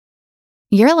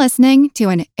You're listening to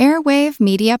an Airwave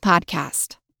Media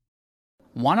Podcast.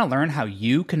 Want to learn how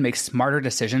you can make smarter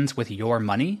decisions with your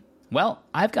money? Well,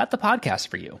 I've got the podcast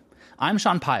for you. I'm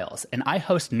Sean Piles, and I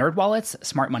host NerdWallet's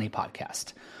Smart Money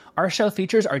Podcast. Our show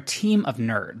features our team of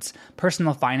nerds,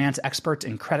 personal finance experts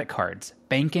in credit cards,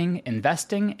 banking,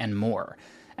 investing, and more.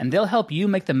 And they'll help you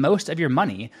make the most of your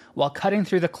money while cutting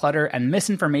through the clutter and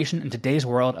misinformation in today's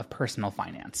world of personal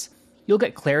finance. You'll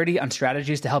get clarity on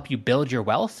strategies to help you build your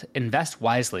wealth, invest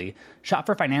wisely, shop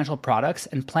for financial products,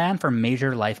 and plan for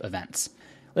major life events.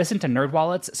 Listen to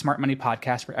NerdWallet's Smart Money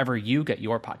Podcast wherever you get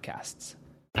your podcasts.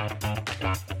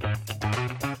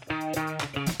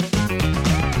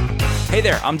 Hey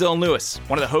there, I'm Dylan Lewis,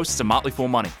 one of the hosts of Motley Fool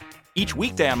Money. Each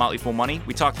weekday on Motley Fool Money,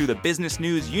 we talk through the business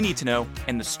news you need to know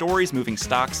and the stories moving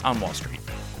stocks on Wall Street.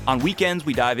 On weekends,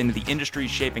 we dive into the industries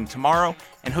shaping tomorrow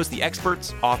and host the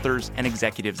experts, authors, and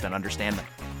executives that understand them.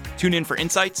 Tune in for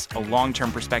insights, a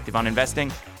long-term perspective on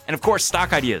investing, and of course,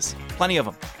 stock ideas. Plenty of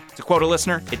them. To quote a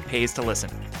listener, it pays to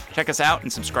listen. Check us out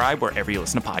and subscribe wherever you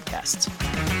listen to podcasts.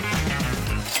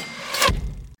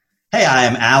 Hey, I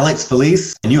am Alex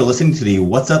Felice, and you are listening to the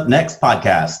What's Up Next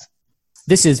podcast.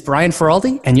 This is Brian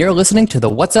Feroldi, and you're listening to the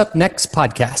What's Up Next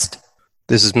podcast.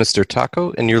 This is Mr.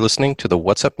 Tako, and you're listening to the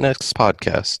What's Up Next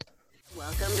podcast.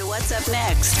 Welcome to What's Up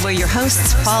Next, where your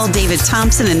hosts Paul David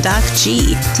Thompson and Doc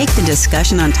G take the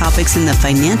discussion on topics in the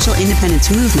financial independence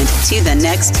movement to the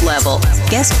next level.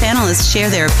 Guest panelists share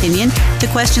their opinion to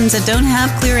questions that don't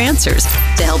have clear answers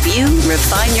to help you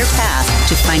refine your path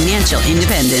to financial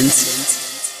independence.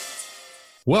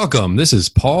 Welcome. This is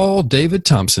Paul David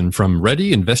Thompson from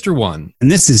Ready Investor One.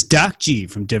 And this is Doc G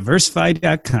from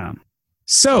Diversify.com.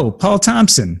 So, Paul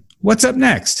Thompson, what's up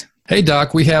next? Hey,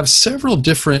 Doc, we have several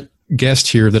different guests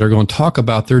here that are going to talk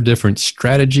about their different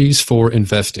strategies for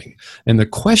investing. And the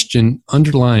question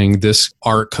underlying this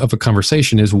arc of a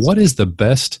conversation is, what is the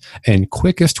best and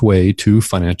quickest way to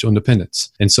financial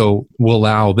independence? And so we'll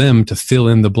allow them to fill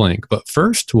in the blank. But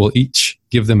first, we'll each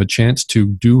give them a chance to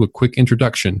do a quick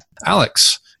introduction.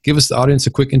 Alex, give us the audience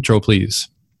a quick intro, please.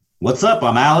 What's up?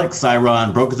 I'm Alex. I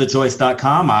run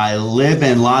brokersofchoice.com. I live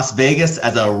in Las Vegas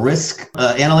as a risk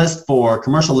analyst for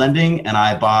commercial lending, and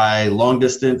I buy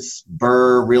long-distance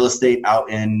BRRRR real estate out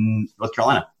in North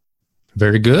Carolina.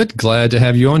 Very good. Glad to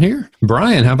have you on here.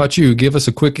 Brian, how about you? Give us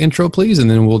a quick intro, please, and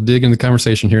then we'll dig into the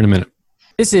conversation here in a minute.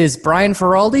 This is Brian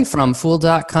Feroldi from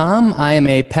Fool.com. I am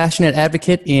a passionate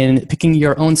advocate in picking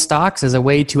your own stocks as a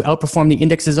way to outperform the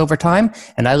indexes over time,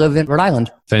 and I live in Rhode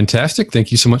Island. Fantastic.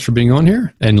 Thank you so much for being on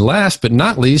here. And last but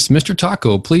not least, Mr.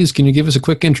 Tako, please, can you give us a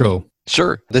quick intro?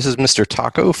 Sure. This is Mr.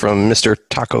 Tako from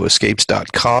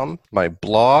MrTacoEscapes.com, my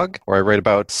blog, where I write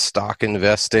about stock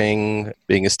investing,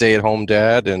 being a stay-at-home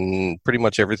dad, and pretty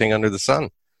much everything under the sun.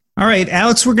 All right,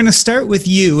 Alex, we're going to start with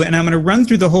you, and I'm going to run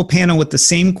through the whole panel with the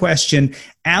same question.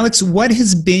 Alex, what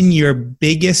has been your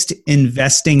biggest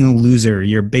investing loser,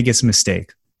 your biggest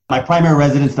mistake? My primary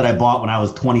residence that I bought when I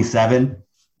was 27.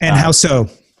 And how so?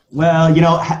 Well, you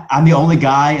know, I'm the only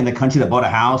guy in the country that bought a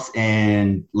house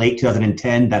in late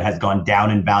 2010 that has gone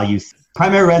down in value.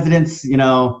 Primary residence, you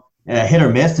know, hit or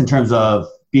miss in terms of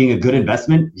being a good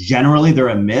investment. Generally, they're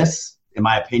a miss. In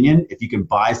my opinion, if you can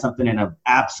buy something in an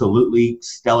absolutely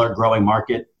stellar growing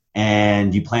market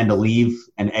and you plan to leave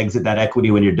and exit that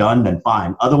equity when you're done, then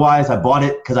fine. Otherwise, I bought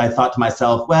it because I thought to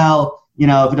myself, well, you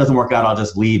know, if it doesn't work out, I'll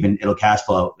just leave and it'll cash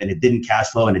flow. And it didn't cash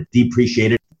flow and it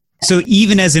depreciated. So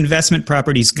even as investment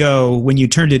properties go, when you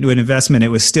turned it into an investment, it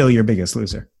was still your biggest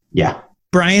loser. Yeah.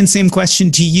 Brian, same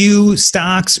question to you.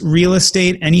 Stocks, real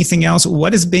estate, anything else?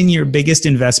 What has been your biggest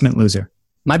investment loser?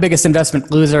 My biggest investment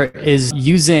loser is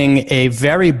using a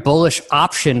very bullish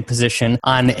option position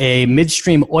on a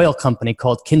midstream oil company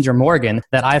called Kinder Morgan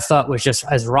that I thought was just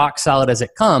as rock solid as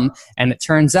it come. And it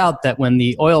turns out that when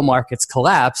the oil markets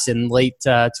collapsed in late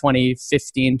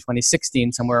 2015,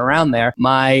 2016, somewhere around there,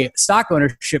 my stock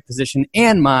ownership position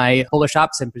and my bullish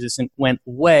option position went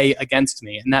way against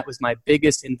me. And that was my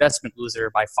biggest investment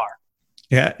loser by far.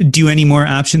 Yeah. Do any more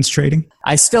options trading?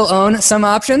 I still own some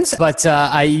options, but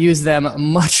I use them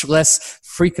much less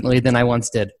frequently than I once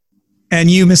did.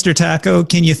 And you, Mr. Tako,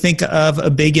 can you think of a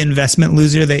big investment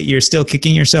loser that you're still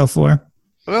kicking yourself for?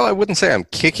 Well, I wouldn't say I'm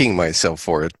kicking myself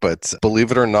for it, but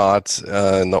believe it or not,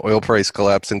 in the oil price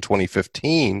collapse in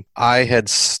 2015, I had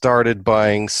started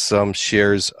buying some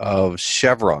shares of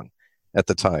Chevron at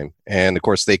the time. And of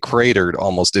course, they cratered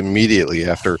almost immediately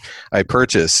after I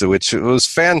purchased, which was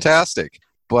fantastic.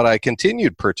 But I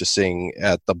continued purchasing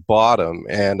at the bottom,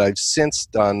 and I've since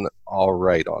done all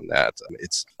right on that.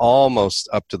 It's almost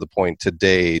up to the point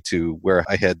today to where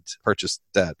I had purchased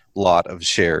that lot of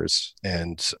shares.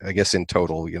 And I guess in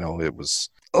total, you know, it was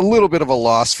a little bit of a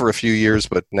loss for a few years,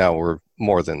 but now we're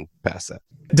more than past that.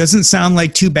 Doesn't sound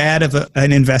like too bad of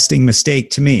an investing mistake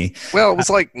to me. Well, it was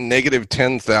like negative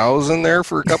 10,000 there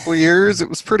for a couple of years. It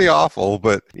was pretty awful,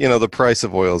 but the price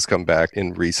of oil has come back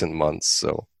in recent months,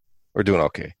 so we're doing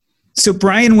okay. So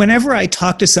Brian, whenever I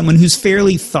talk to someone who's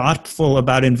fairly thoughtful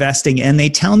about investing and they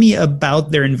tell me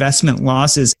about their investment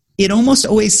losses, it almost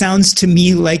always sounds to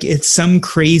me like it's some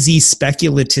crazy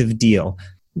speculative deal.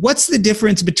 What's the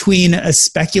difference between a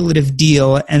speculative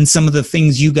deal and some of the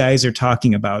things you guys are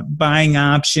talking about? Buying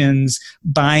options,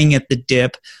 buying at the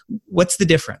dip. What's the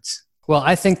difference? Well,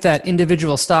 I think that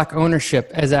individual stock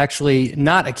ownership is actually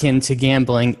not akin to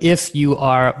gambling if you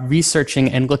are researching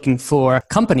and looking for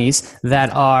companies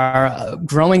that are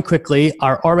growing quickly,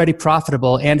 are already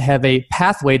profitable, and have a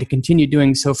pathway to continue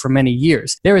doing so for many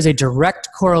years. There is a direct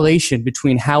correlation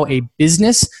between how a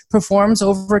business performs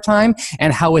over time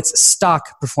and how its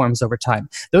stock performs over time.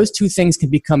 Those two things can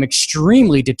become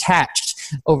extremely detached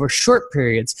over short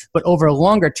periods, but over a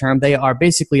longer term, they are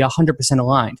basically 100%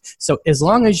 aligned. So as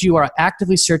long as you are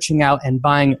actively searching out and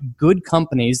buying good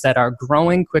companies that are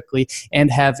growing quickly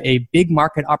and have a big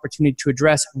market opportunity to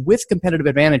address with competitive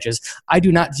advantages, I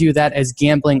do not view that as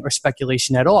gambling or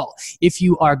speculation at all. If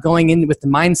you are going in with the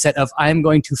mindset of, I'm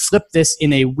going to flip this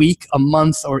in a week, a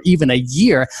month, or even a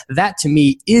year, that to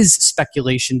me is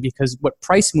speculation, because what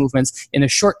price movements in the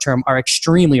short term are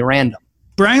extremely random.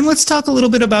 Brian, let's talk a little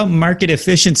bit about market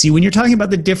efficiency. When you're talking about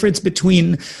the difference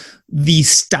between the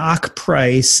stock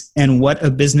price and what a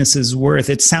business is worth,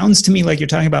 it sounds to me like you're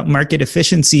talking about market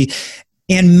efficiency.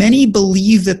 And many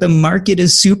believe that the market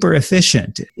is super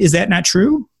efficient. Is that not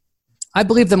true? I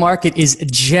believe the market is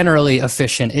generally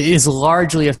efficient. It is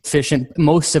largely efficient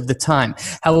most of the time.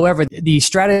 However, the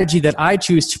strategy that I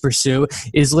choose to pursue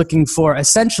is looking for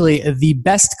essentially the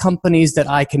best companies that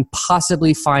I can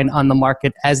possibly find on the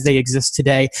market as they exist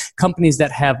today, companies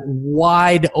that have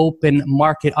wide open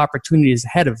market opportunities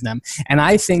ahead of them. And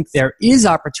I think there is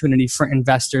opportunity for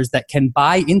investors that can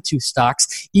buy into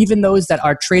stocks, even those that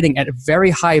are trading at very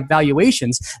high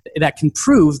valuations, that can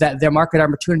prove that their market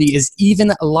opportunity is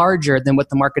even larger than what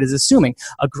the market is assuming.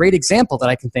 A great example that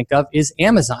I can think of is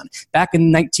Amazon. Back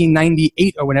in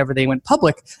 1998 or whenever they went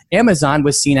public, Amazon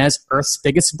was seen as Earth's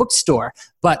biggest bookstore.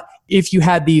 But if you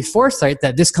had the foresight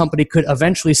that this company could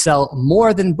eventually sell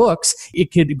more than books,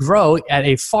 it could grow at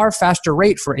a far faster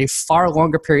rate for a far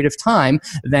longer period of time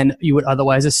than you would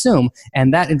otherwise assume.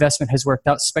 And that investment has worked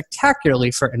out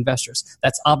spectacularly for investors.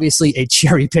 That's obviously a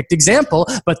cherry-picked example,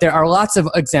 but there are lots of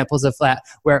examples of that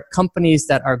where companies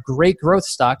that are great growth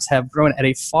stocks have grown at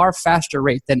a far faster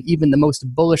rate than even the most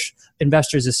bullish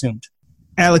investors assumed.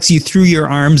 Alex, you threw your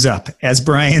arms up, as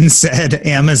Brian said,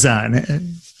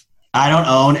 Amazon. I don't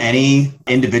own any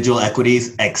individual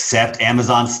equities except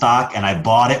Amazon stock, and I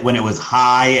bought it when it was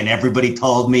high and everybody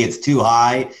told me it's too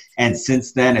high, and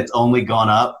since then it's only gone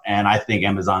up. And I think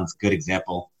Amazon's a good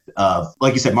example of,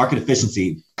 like you said, market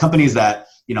efficiency. Companies that,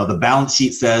 the balance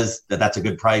sheet says that that's a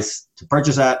good price to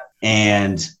purchase at,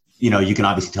 and you can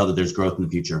obviously tell that there's growth in the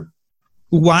future.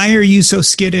 Why are you so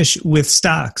skittish with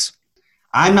stocks?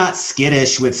 I'm not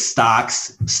skittish with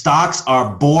stocks. Stocks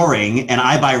are boring, and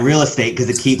I buy real estate because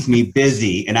it keeps me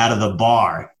busy and out of the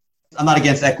bar. I'm not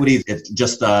against equities. It's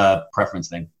just a preference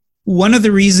thing. One of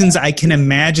the reasons I can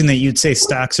imagine that you'd say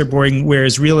stocks are boring,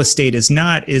 whereas real estate is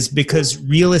not, is because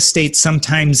real estate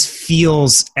sometimes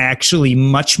feels actually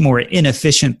much more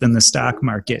inefficient than the stock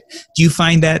market. Do you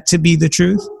find that to be the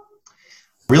truth?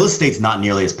 Real estate's not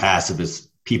nearly as passive as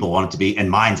people want it to be, and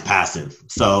mine's passive.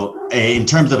 So in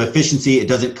terms of efficiency, it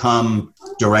doesn't come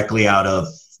directly out of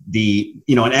the,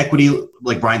 an equity,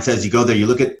 like Brian says, you go there, you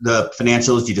look at the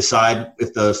financials, you decide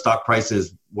if the stock price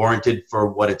is warranted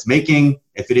for what it's making.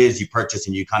 If it is, you purchase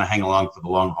and you kind of hang along for the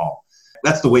long haul.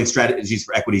 That's the way strategies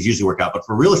for equities usually work out. But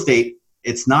for real estate,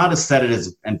 it's not as set it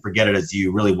as and forget it as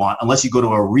you really want, unless you go to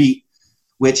a REIT,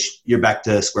 which you're back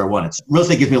to square one. Real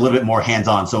estate gives me a little bit more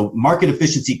hands-on. So market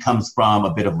efficiency comes from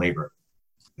a bit of labor.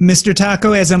 Mr.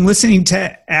 Tako, as I'm listening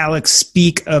to Alex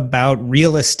speak about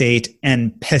real estate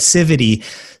and passivity,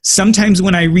 sometimes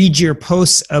when I read your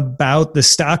posts about the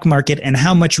stock market and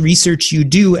how much research you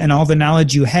do and all the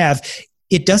knowledge you have,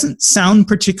 it doesn't sound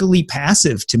particularly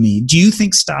passive to me. Do you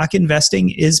think stock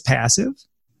investing is passive?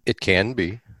 It can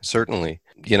be, certainly.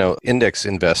 Index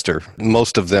investor,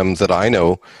 most of them that I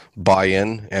know buy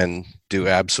in and do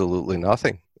absolutely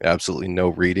nothing. Absolutely no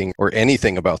reading or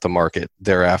anything about the market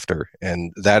thereafter.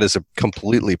 And that is a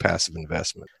completely passive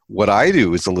investment. What I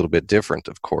do is a little bit different,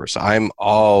 of course. I'm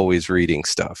always reading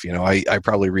stuff. I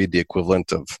probably read the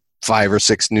equivalent of 5 or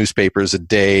 6 newspapers a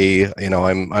day.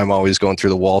 I'm always going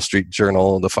through the Wall Street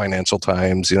Journal, the Financial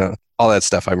Times, all that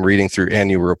stuff. I'm reading through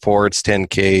annual reports,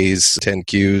 10Ks,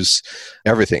 10Qs,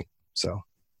 everything. So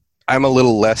I'm a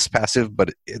little less passive, but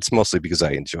it's mostly because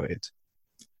I enjoy it.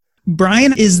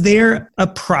 Brian, is there a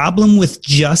problem with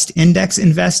just index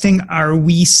investing? Are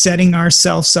we setting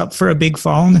ourselves up for a big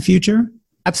fall in the future?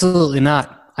 Absolutely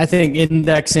not. I think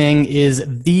indexing is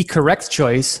the correct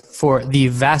choice for the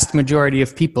vast majority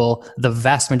of people, the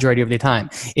vast majority of the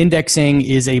time. Indexing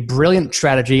is a brilliant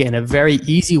strategy and a very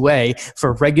easy way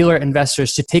for regular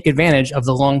investors to take advantage of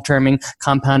the long-term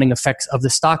compounding effects of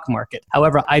the stock market.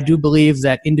 However, I do believe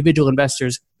that individual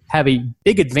investors have a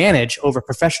big advantage over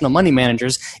professional money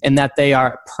managers in that they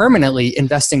are permanently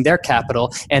investing their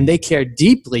capital and they care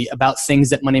deeply about things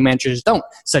that money managers don't,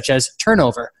 such as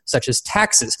turnover, such as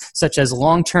taxes, such as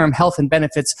long-term health and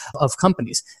benefits of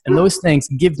companies. And those things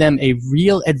give them a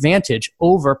real advantage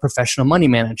over professional money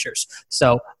managers.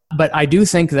 But I do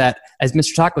think that, as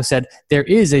Mr. Tako said, there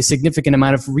is a significant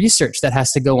amount of research that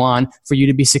has to go on for you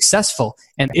to be successful,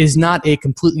 and is not a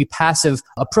completely passive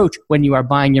approach when you are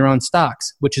buying your own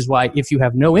stocks, which is why if you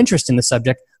have no interest in the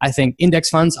subject, I think index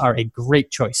funds are a great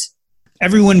choice.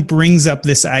 Everyone brings up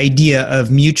this idea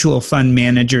of mutual fund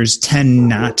managers tend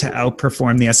not to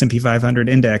outperform the S&P 500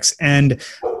 index. And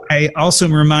I also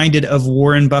am reminded of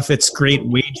Warren Buffett's great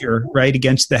wager, right,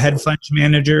 against the hedge fund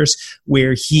managers,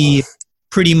 where he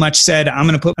pretty much said, I'm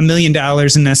going to put $1 million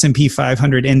in S&P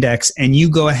 500 index, and you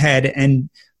go ahead and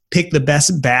pick the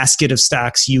best basket of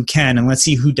stocks you can, and let's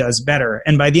see who does better.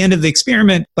 And by the end of the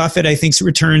experiment, Buffett, I think's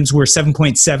returns were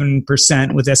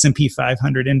 7.7% with S&P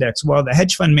 500 index, while the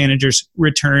hedge fund manager's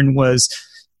return was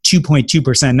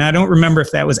 2.2%. Now, I don't remember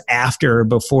if that was after or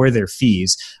before their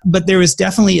fees, but there was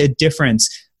definitely a difference.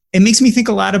 It makes me think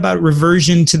a lot about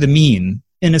reversion to the mean.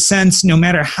 In a sense, no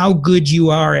matter how good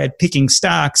you are at picking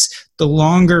stocks, the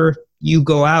longer you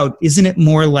go out, isn't it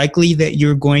more likely that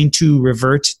you're going to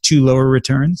revert to lower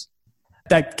returns?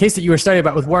 That case that you were studying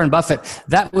about with Warren Buffett,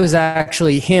 that was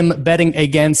actually him betting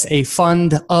against a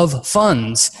fund of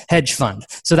funds hedge fund.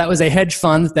 So that was a hedge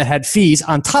fund that had fees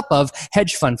on top of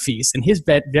hedge fund fees. And his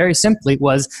bet very simply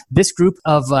was this group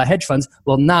of hedge funds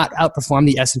will not outperform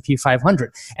the S&P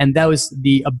 500. And that was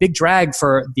a big drag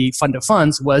for the fund of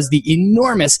funds was the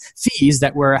enormous fees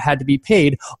that had to be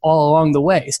paid all along the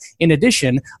ways. In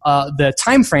addition, the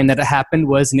time frame that it happened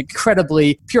was an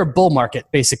incredibly pure bull market,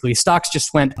 basically. Stocks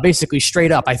just went basically straight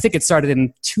up. I think it started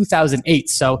in 2008.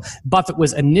 So Buffett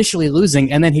was initially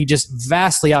losing, and then he just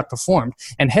vastly outperformed.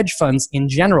 And hedge funds in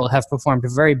general have performed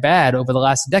very bad over the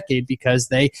last decade because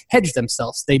they hedge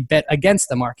themselves. They bet against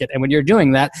the market. And when you're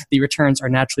doing that, the returns are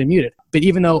naturally muted. But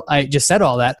even though I just said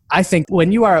all that, I think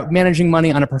when you are managing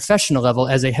money on a professional level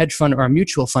as a hedge fund or a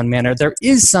mutual fund manager, there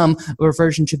is some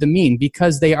reversion to the mean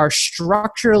because they are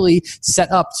structurally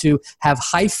set up to have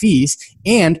high fees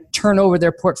and turn over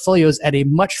their portfolios at a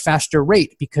much faster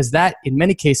rate because that, in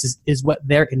many cases, is what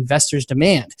their investors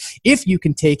demand. If you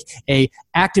can take an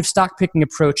active stock picking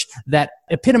approach that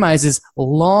epitomizes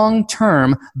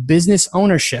long-term business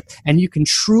ownership and you can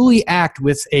truly act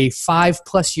with a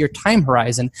 5+ year time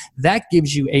horizon, that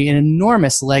gives you an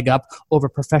enormous leg up over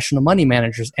professional money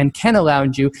managers and can allow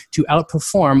you to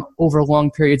outperform over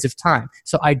long periods of time.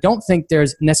 So I don't think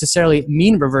there's necessarily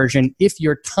mean reversion if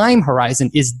your time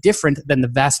horizon is different than the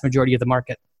vast majority of the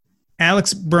market.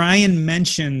 Alex, Brian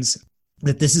mentions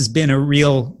that this has been a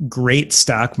real great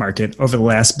stock market over the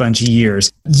last bunch of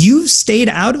years. You've stayed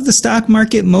out of the stock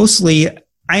market mostly.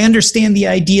 I understand the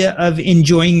idea of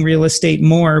enjoying real estate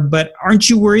more, but aren't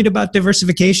you worried about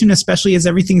diversification, especially as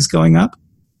everything's going up?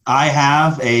 I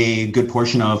have a good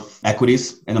portion of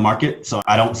equities in the market, so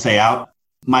I don't stay out.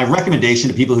 My recommendation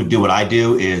to people who do what I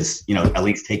do is, at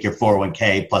least take your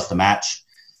 401k plus the match.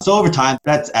 So over time,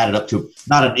 that's added up to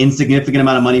not an insignificant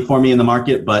amount of money for me in the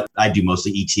market, but I do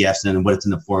mostly ETFs, and what's in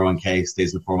the 401k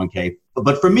stays in the 401k.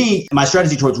 But for me, my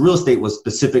strategy towards real estate was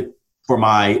specific for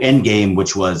my end game,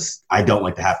 which was I don't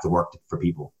like to have to work for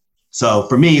people. So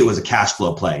for me, it was a cash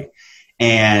flow play.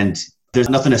 And there's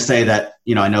nothing to say that,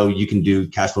 I know you can do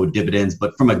cash flow dividends,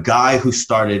 but from a guy who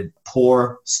started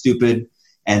poor, stupid,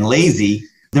 and lazy,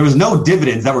 there was no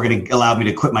dividends that were going to allow me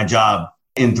to quit my job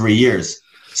in 3 years.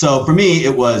 So for me,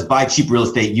 it was buy cheap real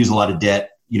estate, use a lot of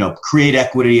debt, create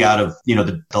equity out of,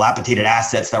 the dilapidated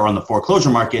assets that were on the foreclosure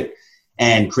market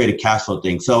and create a cash flow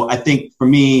thing. So I think for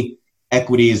me,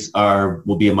 equities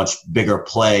will be a much bigger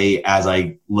play as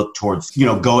I look towards,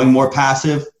 going more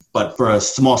passive. But for a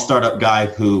small startup guy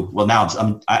who, well, now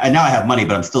I have money,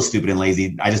 but I'm still stupid and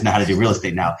lazy. I just know how to do real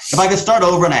estate now. If I could start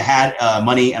over and I had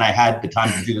money and I had the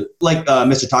time to do it, like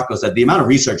Mr. Tako said, the amount of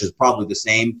research is probably the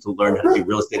same to learn how to do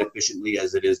real estate efficiently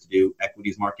as it is to do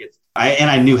equities markets.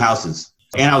 I knew houses.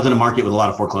 And I was in a market with a lot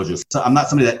of foreclosures. So I'm not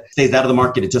somebody that stays out of the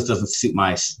market. It just doesn't suit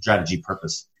my strategy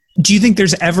purpose. Do you think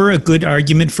there's ever a good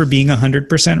argument for being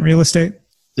 100% real estate?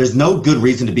 There's no good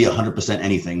reason to be 100%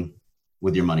 anything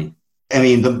with your money. I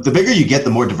mean, the bigger you get, the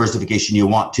more diversification you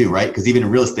want too, right? Because even in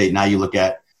real estate, now you look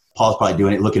at, Paul's probably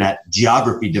doing it, looking at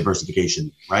geography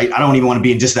diversification, right? I don't even want to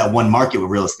be in just that one market with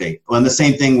real estate. Well, and the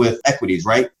same thing with equities,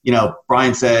 right? You know,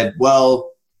 Brian said,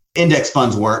 well, index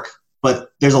funds work,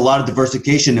 but there's a lot of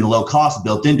diversification and low cost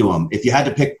built into them. If you had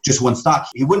to pick just one stock,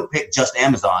 you wouldn't pick just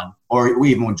Amazon or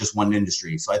even just one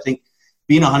industry. So I think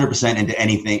being 100% into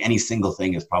anything, any single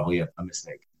thing is probably a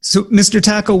mistake. So, Mr.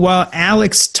 Tako, while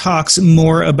Alex talks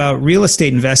more about real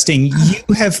estate investing,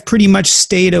 you have pretty much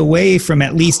stayed away from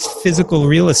at least physical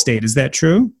real estate. Is that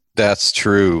true? That's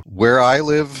true. Where I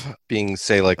live, being,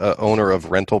 say, like an owner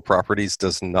of rental properties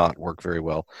does not work very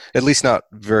well, at least not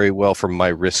very well for my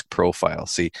risk profile.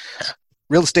 See,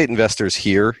 real estate investors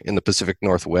here in the Pacific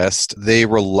Northwest, they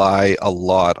rely a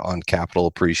lot on capital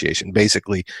appreciation,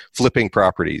 basically flipping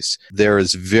properties. There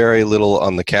is very little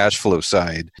on the cash flow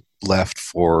side left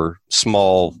for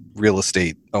small real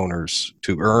estate owners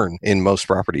to earn in most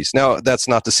properties. Now, that's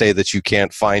not to say that you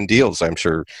can't find deals. I'm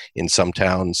sure in some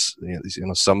towns,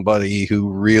 somebody who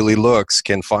really looks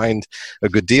can find a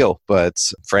good deal. But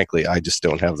frankly, I just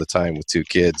don't have the time with 2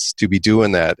 kids to be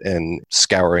doing that and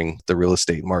scouring the real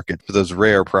estate market for those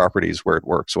rare properties where it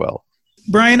works well.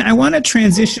 Brian, I want to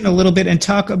transition a little bit and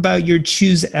talk about your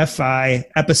Choose FI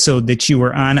episode that you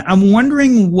were on. I'm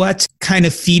wondering what kind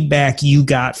of feedback you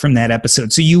got from that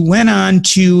episode. So you went on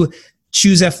to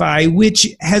Choose FI, which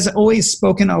has always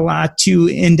spoken a lot to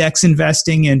index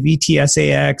investing and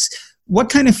VTSAX.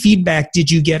 What kind of feedback did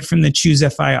you get from the Choose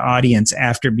FI audience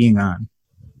after being on?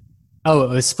 Oh, it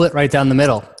was split right down the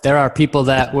middle. There are people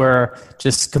that were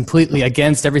just completely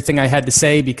against everything I had to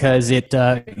say because it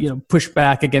pushed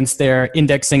back against their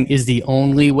indexing is the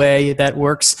only way that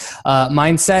works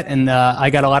mindset. And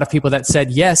I got a lot of people that said,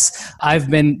 yes, I've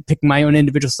been picking my own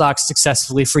individual stocks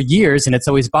successfully for years, and it's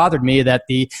always bothered me that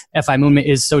the FI movement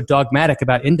is so dogmatic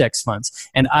about index funds.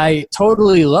 And I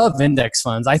totally love index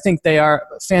funds. I think they are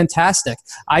fantastic.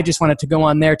 I just wanted to go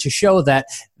on there to show that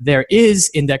there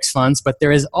is index funds, but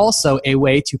there is also a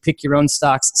way to pick your own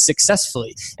stocks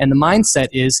successfully. And the mindset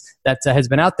is that has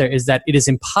been out there is that it is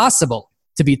impossible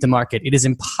to beat the market. It is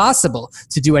impossible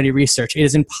to do any research. It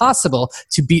is impossible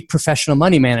to beat professional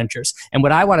money managers. And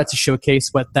what I wanted to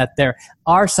showcase was that there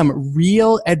are some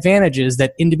real advantages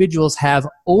that individuals have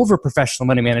over professional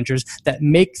money managers that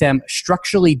make them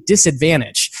structurally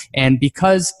disadvantaged. And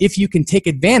because if you can take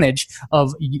advantage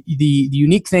of the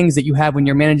unique things that you have when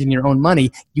you're managing your own money,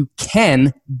 you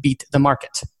can beat the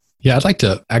market. Yeah, I'd like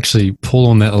to actually pull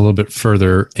on that a little bit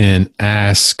further and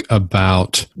ask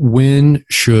about when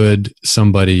should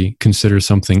somebody consider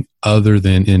something other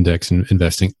than index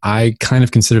investing? I kind of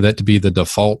consider that to be the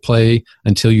default play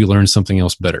until you learn something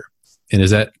else better. And is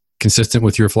that consistent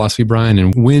with your philosophy, Brian?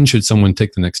 And when should someone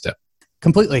take the next step?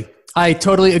 Completely. I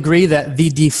totally agree that the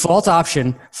default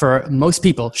option for most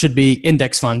people should be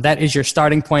index fund. That is your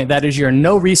starting point. That is your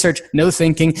no research, no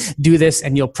thinking, do this,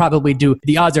 and you'll probably do.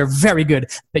 The odds are very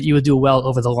good that you will do well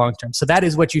over the long term. So that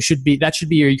is what you should be. That should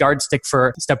be your yardstick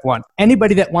for step one.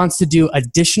 Anybody that wants to do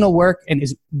additional work and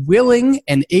is willing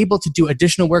and able to do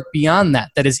additional work beyond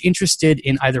that, that is interested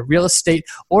in either real estate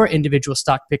or individual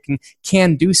stock picking,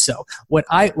 can do so. What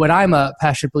I'm a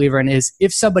passionate believer in is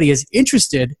if somebody is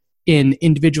interested in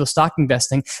individual stock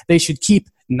investing, they should keep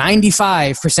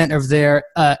 95% of their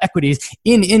equities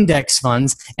in index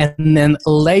funds and then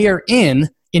layer in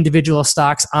individual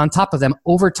stocks on top of them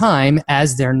over time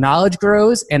as their knowledge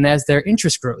grows and as their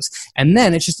interest grows. And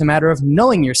then it's just a matter of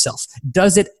knowing yourself.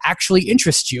 Does it actually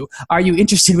interest you? Are you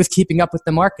interested with keeping up with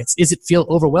the markets? Does it feel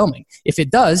overwhelming? If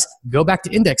it does, go back to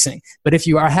indexing. But if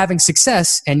you are having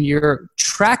success and you're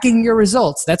tracking your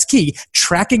results, that's key,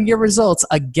 tracking your results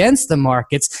against the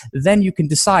markets, then you can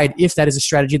decide if that is a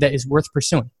strategy that is worth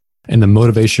pursuing. And the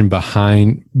motivation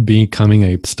behind becoming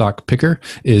a stock picker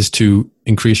is to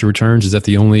increase your returns. Is that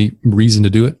the only reason to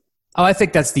do it? Oh, I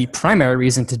think that's the primary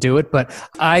reason to do it, but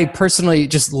I personally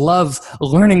just love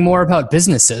learning more about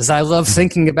businesses. I love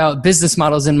thinking about business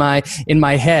models in my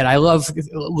head. I love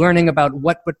learning about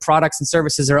what products and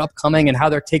services are upcoming and how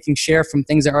they're taking share from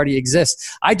things that already exist.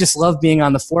 I just love being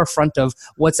on the forefront of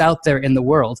what's out there in the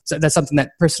world. So that's something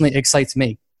that personally excites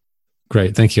me.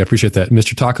 Great. Thank you. I appreciate that.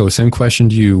 Mr. Tako, same question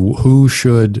to you. Who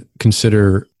should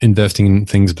consider investing in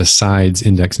things besides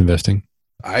index investing?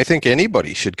 I think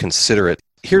anybody should consider it.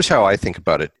 Here's how I think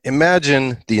about it.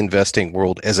 Imagine the investing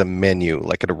world as a menu,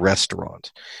 like at a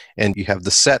restaurant. And you have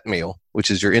the set meal, which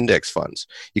is your index funds.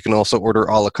 You can also order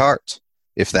a la carte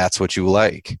if that's what you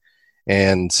like.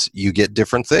 And you get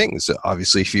different things.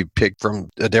 Obviously, if you pick from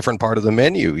a different part of the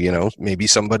menu, maybe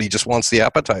somebody just wants the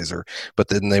appetizer, but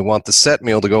then they want the set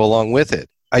meal to go along with it.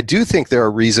 I do think there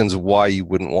are reasons why you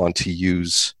wouldn't want to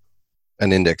use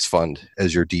an index fund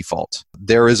as your default.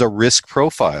 There is a risk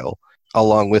profile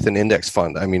along with an index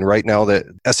fund. I mean, right now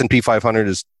the S&P 500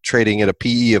 is trading at a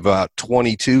PE of about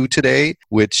 22 today,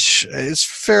 which is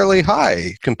fairly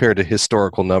high compared to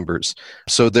historical numbers.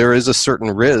 So there is a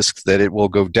certain risk that it will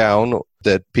go down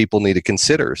that people need to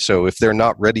consider. So if they're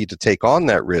not ready to take on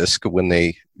that risk when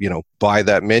they, buy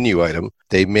that menu item,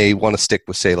 they may want to stick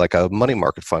with, say, like a money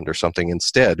market fund or something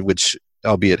instead, which,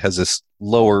 albeit has this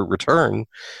lower return,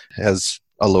 has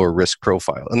a lower risk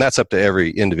profile. And that's up to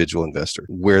every individual investor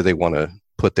where they want to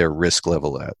put their risk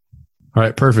level at. All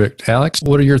right, perfect. Alex,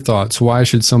 what are your thoughts? Why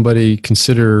should somebody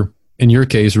consider, in your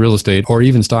case, real estate or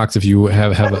even stocks if you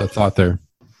have a thought there?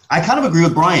 I kind of agree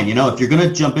with Brian. If you're going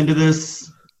to jump into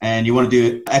this and you want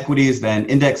to do equities, then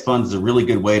index funds is a really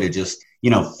good way to just,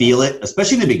 feel it,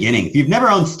 especially in the beginning. If you've never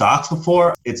owned stocks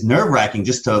before, it's nerve-wracking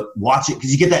just to watch it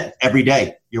because you get that every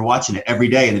day. You're watching it every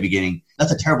day in the beginning.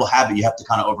 That's a terrible habit you have to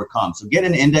kind of overcome. So get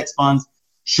into index funds.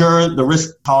 Sure, the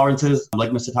risk tolerances,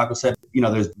 like Mr. Tako said,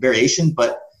 there's variation,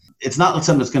 but it's not like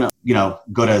something that's going to,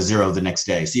 go to zero the next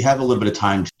day. So you have a little bit of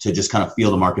time to just kind of feel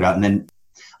the market out. And then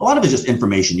a lot of it's just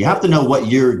information. You have to know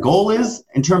what your goal is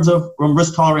in terms of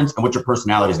risk tolerance and what your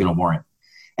personality is going to warrant.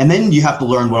 And then you have to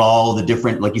learn what all the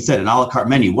different, like you said, an a la carte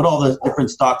menu, what all the different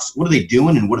stocks, what are they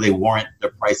doing and what do they warrant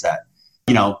their price at?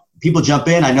 People jump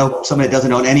in. I know somebody that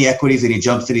doesn't own any equities and he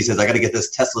jumps in, he says, I got to get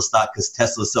this Tesla stock because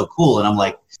Tesla is so cool. And I'm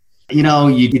like, you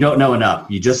don't know enough.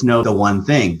 You just know the one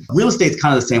thing. Real estate's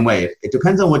kind of the same way. It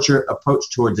depends on what your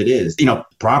approach towards it is.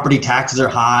 Property taxes are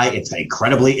high. It's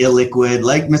incredibly illiquid.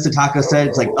 Like Mr. Tako said,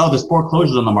 it's like, there's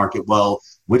foreclosures on the market. Well,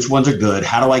 which ones are good?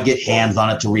 How do I get hands on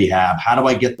it to rehab? How do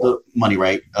I get the money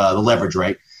right, the leverage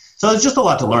right? So there's just a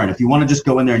lot to learn. If you want to just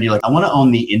go in there and you're like, I want to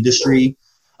own the industry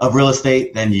of real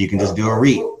estate, then you can just do a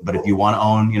REIT. But if you want to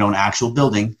own, an actual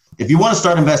building, if you want to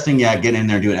start investing, getting in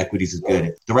there and doing equities is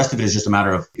good. The rest of it is just a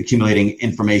matter of accumulating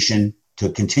information to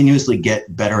continuously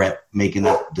get better at making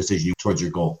that decision towards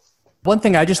your goal. One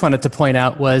thing I just wanted to point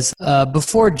out was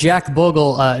before Jack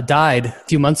Bogle died a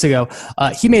few months ago,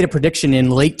 he made a prediction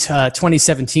in late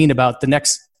 2017 about the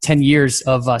next 10 years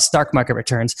of stock market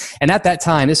returns. And at that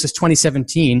time, this was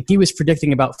 2017, he was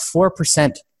predicting about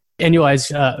 4%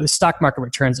 annualized stock market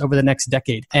returns over the next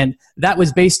decade. And that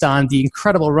was based on the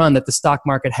incredible run that the stock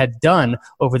market had done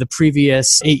over the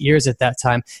previous 8 years at that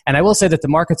time. And I will say that the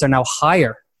markets are now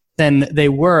higher than they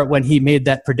were when he made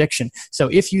that prediction. So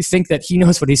if you think that he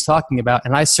knows what he's talking about,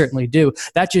 and I certainly do,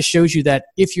 that just shows you that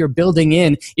if you're building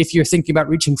in, if you're thinking about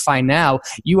reaching FI now,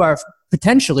 you are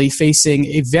potentially facing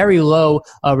a very low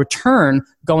return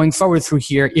going forward through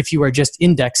here if you are just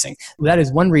indexing. That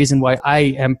is one reason why I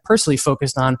am personally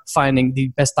focused on finding the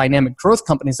best dynamic growth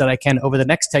companies that I can over the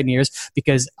next 10 years,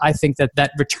 because I think that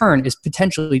that return is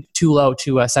potentially too low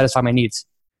to satisfy my needs.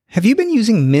 Have you been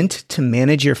using Mint to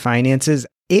manage your finances?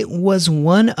 It was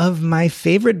one of my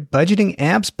favorite budgeting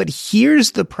apps, but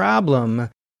here's the problem.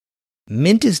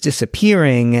 Mint is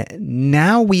disappearing.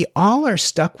 Now we all are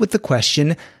stuck with the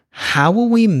question, how will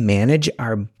we manage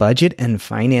our budget and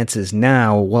finances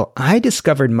now? Well, I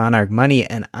discovered Monarch Money,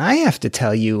 and I have to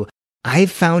tell you, I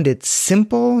found it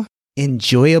simple,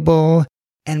 enjoyable,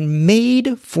 and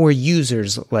made for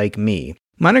users like me.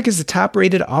 Monarch is the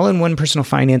top-rated all-in-one personal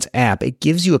finance app. It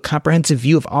gives you a comprehensive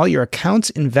view of all your accounts,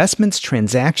 investments,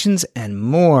 transactions, and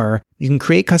more. You can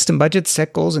create custom budgets,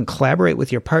 set goals, and collaborate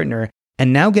with your partner.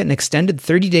 And now get an extended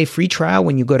 30-day free trial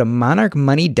when you go to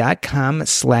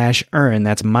monarchmoney.com/earn.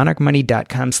 That's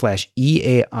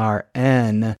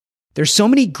monarchmoney.com/EARN. There's so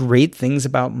many great things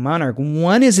about Monarch.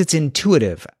 One is it's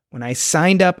intuitive. When I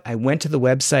signed up, I went to the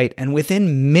website, and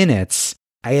within minutes,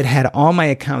 I had all my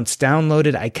accounts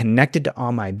downloaded. I connected to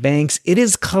all my banks. It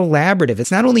is collaborative.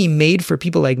 It's not only made for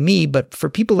people like me, but for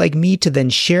people like me to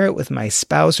then share it with my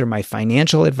spouse or my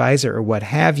financial advisor or what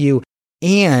have you.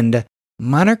 And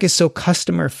Monarch is so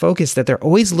customer focused that they're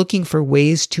always looking for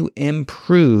ways to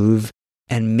improve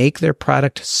and make their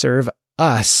product serve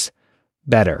us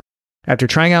better. After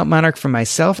trying out Monarch for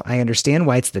myself, I understand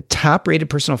why it's the top-rated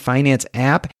personal finance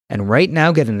app. And right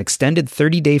now, get an extended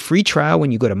 30-day free trial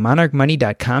when you go to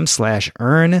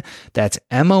monarchmoney.com/earn. That's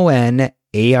monarchmoney.com/earn.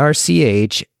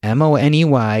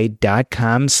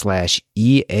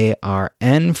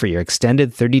 ARCHMONEY.com/EARN for your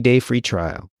extended 30-day free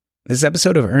trial. This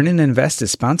episode of Earn and Invest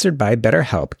is sponsored by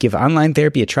BetterHelp. Give online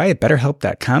therapy a try at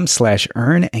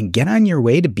betterhelp.com/earn and get on your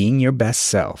way to being your best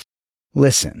self.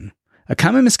 Listen, a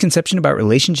common misconception about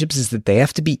relationships is that they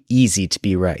have to be easy to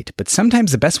be right, but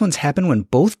sometimes the best ones happen when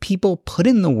both people put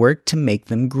in the work to make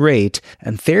them great,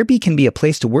 and therapy can be a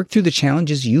place to work through the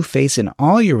challenges you face in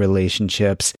all your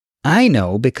relationships. I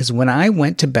know because when I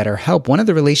went to BetterHelp, one of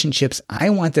the relationships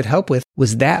I wanted help with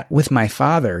was that with my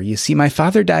father. You see, my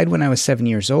father died when I was 7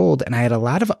 years old, and I had a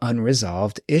lot of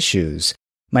unresolved issues.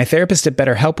 My therapist at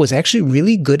BetterHelp was actually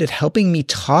really good at helping me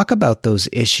talk about those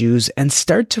issues and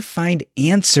start to find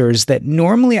answers that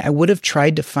normally I would have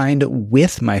tried to find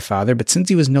with my father, but since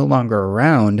he was no longer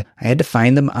around, I had to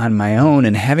find them on my own,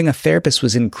 and having a therapist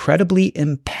was incredibly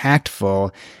impactful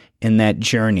in that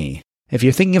journey. If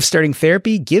you're thinking of starting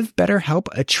therapy, give BetterHelp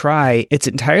a try. It's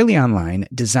entirely online,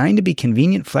 designed to be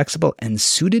convenient, flexible, and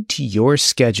suited to your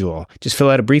schedule. Just fill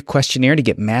out a brief questionnaire to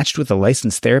get matched with a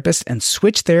licensed therapist and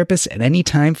switch therapists at any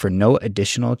time for no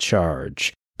additional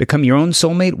charge. Become your own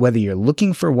soulmate whether you're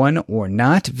looking for one or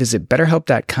not. Visit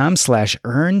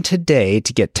betterhelp.com/earn today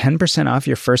to get 10% off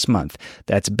your first month.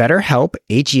 That's BetterHelp,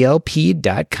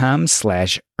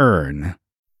 HELP.com/earn.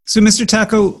 So, Mr.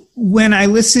 Tako, when I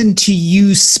listen to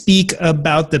you speak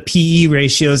about the PE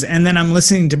ratios, and then I'm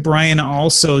listening to Brian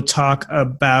also talk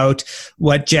about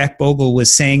what Jack Bogle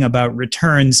was saying about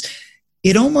returns,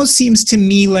 it almost seems to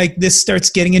me like this starts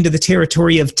getting into the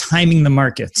territory of timing the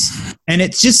markets. And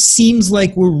it just seems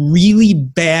like we're really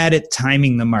bad at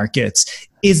timing the markets.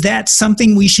 Is that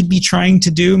something we should be trying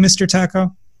to do, Mr.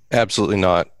 Tako? Absolutely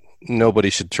not. Nobody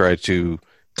should try to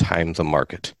time the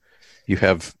market. You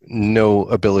have no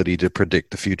ability to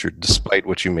predict the future, despite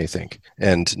what you may think.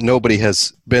 And nobody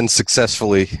has been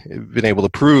successfully been able to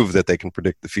prove that they can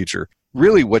predict the future.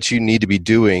 Really, what you need to be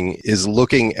doing is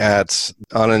looking at,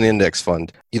 on an index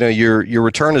fund, your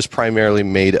return is primarily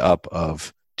made up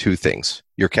of two things: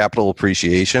 your capital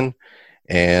appreciation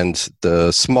and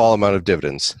the small amount of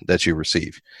dividends that you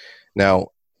receive. Now,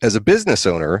 as a business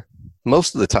owner,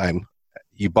 most of the time,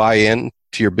 you buy in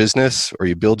to your business or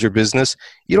you build your business,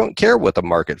 you don't care what the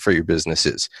market for your business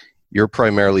is. You're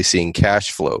primarily seeing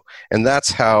cash flow. And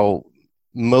that's how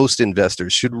most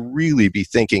investors should really be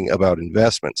thinking about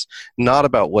investments, not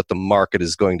about what the market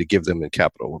is going to give them in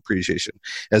capital appreciation.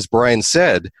 As Brian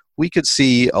said, we could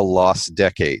see a lost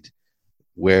decade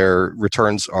where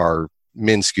returns are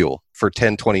minuscule for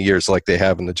 10, 20 years like they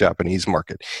have in the Japanese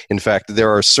market. In fact, there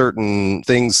are certain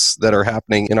things that are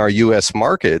happening in our U.S.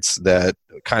 markets that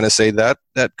kind of say that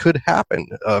could happen.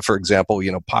 For example,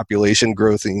 population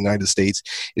growth in the United States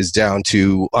is down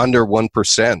to under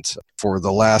 1% for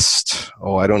the last,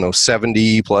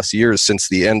 70 plus years since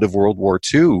the end of World War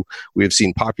II. We have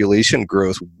seen population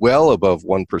growth well above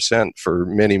 1% for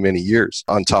many, many years.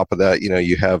 On top of that,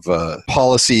 you have a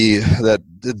policy that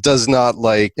does not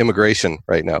like immigration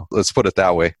right now. Let's put it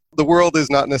that way. The world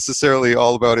is not necessarily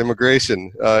all about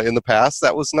immigration. In the past,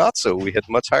 that was not so. We had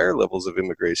much higher levels of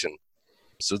immigration.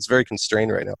 So it's very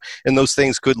constrained right now. And those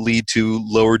things could lead to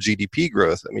lower GDP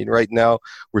growth. I mean, right now,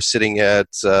 we're sitting at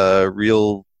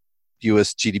real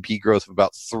U.S. GDP growth of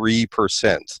about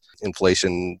 3%.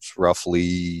 Inflation's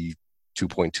roughly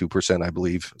 2.2%, I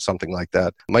believe, something like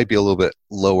that. Might be a little bit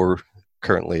lower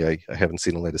currently. I haven't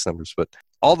seen the latest numbers, but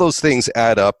all those things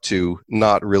add up to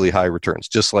not really high returns,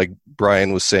 just like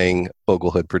Brian was saying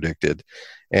Bogle had predicted.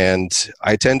 And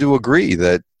I tend to agree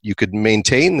that you could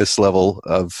maintain this level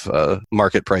of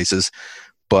market prices,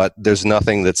 but there's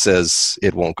nothing that says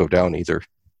it won't go down either.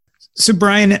 So,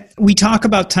 Brian, we talk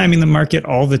about timing the market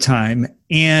all the time,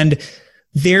 and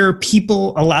there are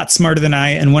people a lot smarter than I,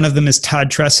 and one of them is Todd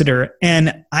Tressiter,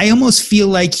 and I almost feel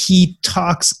like he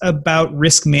talks about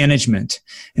risk management.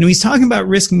 And when he's talking about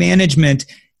risk management,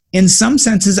 in some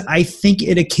senses, I think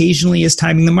it occasionally is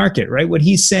timing the market, right? What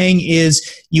he's saying is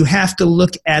you have to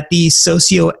look at the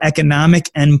socioeconomic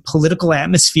and political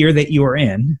atmosphere that you're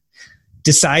in,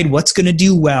 decide what's going to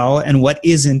do well and what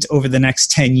isn't over the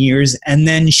next 10 years, and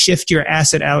then shift your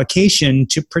asset allocation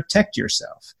to protect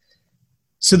yourself.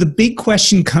 So the big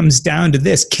question comes down to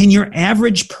this: can your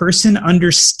average person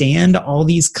understand all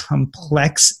these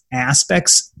complex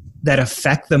aspects that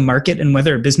affect the market and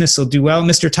whether a business will do well?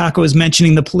 Mr. Tako is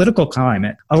mentioning the political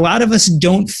climate. A lot of us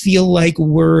don't feel like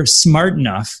we're smart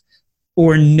enough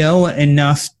or know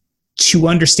enough to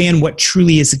understand what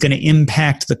truly is going to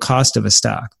impact the cost of a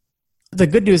stock. The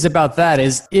good news about that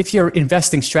is if your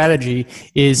investing strategy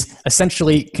is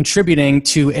essentially contributing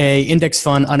to a index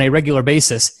fund on a regular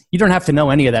basis, you don't have to know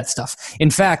any of that stuff.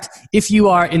 In fact, if you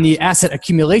are in the asset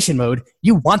accumulation mode,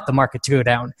 you want the market to go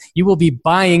down. You will be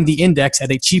buying the index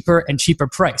at a cheaper and cheaper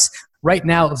price. Right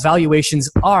now, valuations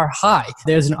are high.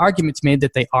 There's an argument made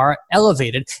that they are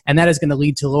elevated, and that is going to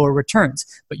lead to lower returns.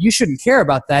 But you shouldn't care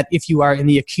about that if you are in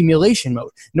the accumulation mode,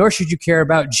 nor should you care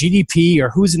about GDP or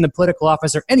who's in the political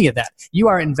office or any of that. You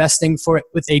are investing for it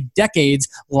with a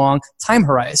decades-long time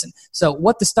horizon. So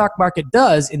what the stock market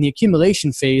does in the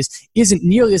accumulation phase isn't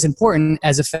nearly as important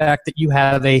as the fact that you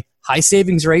have a high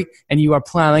savings rate and you are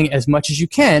plowing as much as you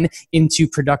can into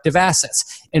productive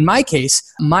assets. In my case,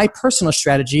 my personal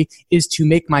strategy is to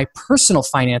make my personal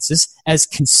finances as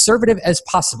conservative as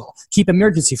possible. Keep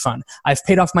emergency fund. I've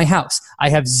paid off my house. I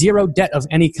have zero debt of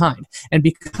any kind. And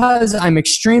because I'm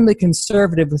extremely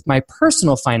conservative with my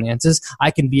personal finances,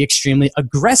 I can be extremely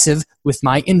aggressive with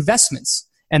my investments.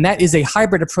 And that is a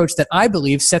hybrid approach that I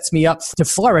believe sets me up to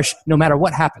flourish no matter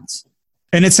what happens.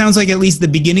 And it sounds like at least the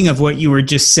beginning of what you were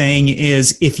just saying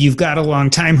is if you've got a long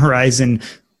time horizon,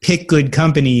 pick good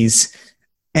companies,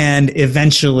 and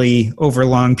eventually over a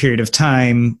long period of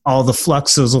time, all the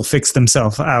fluxes will fix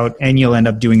themselves out and you'll end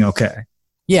up doing okay.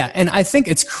 Yeah, and I think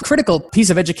it's a critical piece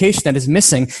of education that is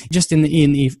missing just in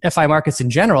the FI markets in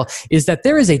general is that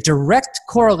there is a direct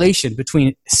correlation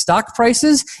between stock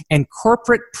prices and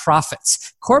corporate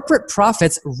profits. Corporate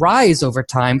profits rise over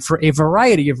time for a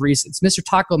variety of reasons. Mr.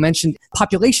 Tako mentioned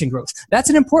population growth. That's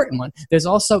an important one. There's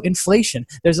also inflation.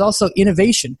 There's also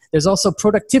innovation. There's also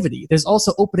productivity. There's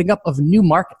also opening up of new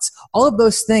markets. All of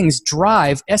those things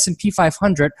drive S&P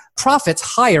 500 profits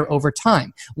higher over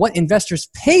time. What investors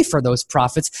pay for those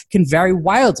profits can vary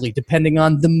wildly depending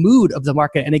on the mood of the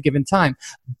market at any given time.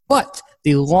 But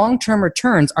the long-term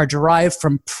returns are derived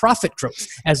from profit growth.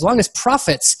 As long as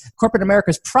corporate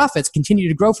America's profits continue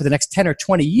to grow for the next 10 or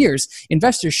 20 years,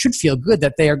 investors should feel good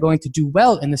that they are going to do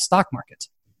well in the stock market.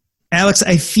 Alex,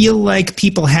 I feel like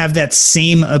people have that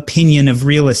same opinion of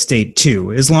real estate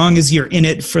too. As long as you're in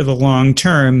it for the long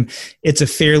term, it's a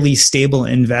fairly stable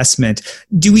investment.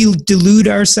 Do we delude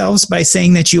ourselves by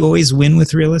saying that you always win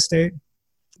with real estate?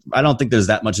 I don't think there's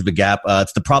that much of a gap.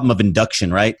 It's the problem of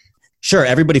induction, right? Sure,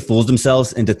 everybody fools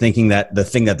themselves into thinking that the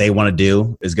thing that they want to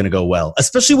do is going to go well,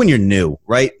 especially when you're new,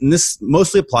 right? And this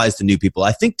mostly applies to new people.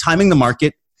 I think timing the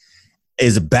market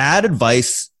is bad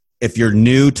advice if you're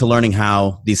new to learning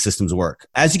how these systems work.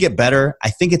 As you get better, I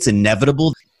think it's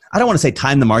inevitable. I don't want to say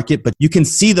time the market, but you can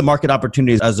see the market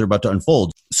opportunities as they're about to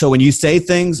unfold. So when you say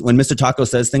things, when Mr. Tako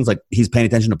says things like he's paying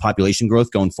attention to population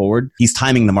growth going forward, he's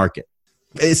timing the market.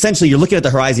 Essentially, you're looking at the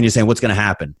horizon, you're saying, what's going to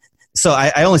happen? So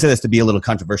I only say this to be a little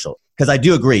controversial because I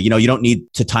do agree, you don't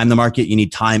need to time the market. You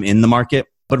need time in the market.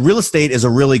 But real estate is a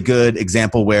really good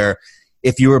example where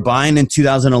if you were buying in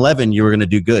 2011, you were going to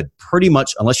do good pretty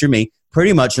much, unless you're me,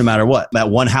 pretty much no matter what. That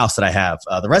one house that I have,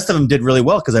 the rest of them did really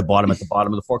well because I bought them at the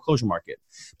bottom of the foreclosure market.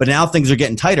 But now things are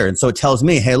getting tighter. And so it tells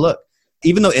me, hey, look,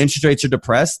 even though interest rates are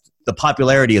depressed, the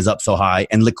popularity is up so high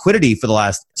and liquidity for the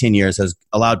last 10 years has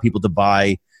allowed people to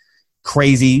buy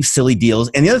crazy, silly deals.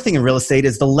 And the other thing in real estate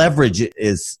is the leverage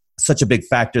is such a big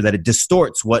factor that it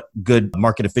distorts what good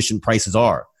market efficient prices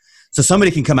are. So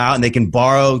somebody can come out and they can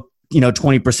borrow,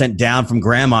 20% down from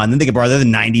grandma, and then they can borrow the other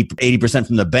 90, 80%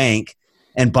 from the bank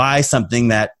and buy something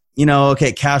that,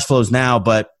 okay, cash flows now,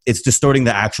 but it's distorting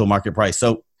the actual market price.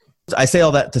 So I say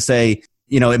all that to say,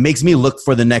 it makes me look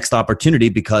for the next opportunity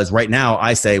because right now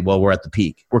I say, well, we're at the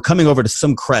peak. We're coming over to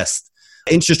some crest.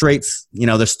 Interest rates,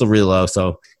 they're still really low,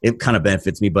 so it kind of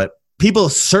benefits me. But people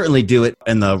certainly do it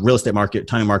in the real estate market,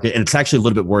 timing market, and it's actually a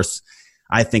little bit worse,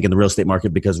 I think, in the real estate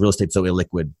market because real estate's so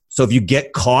illiquid. So if you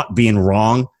get caught being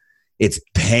wrong, it's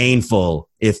painful.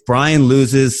 If Brian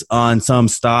loses on some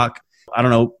stock, I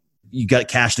don't know, you got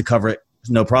cash to cover it,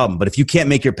 no problem. But if you can't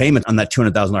make your payment on that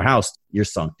 $200,000 house, you're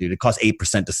sunk, dude. It costs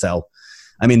 8% to sell.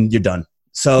 I mean, you're done.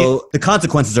 So the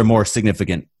consequences are more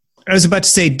significant. I was about to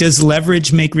say, does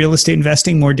leverage make real estate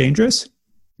investing more dangerous?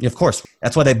 Yeah, of course.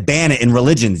 That's why they ban it in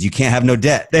religions. You can't have no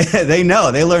debt. They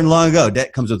know. They learned long ago.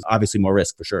 Debt comes with obviously more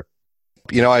risk for sure.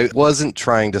 I wasn't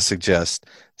trying to suggest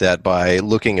that by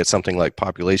looking at something like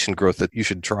population growth that you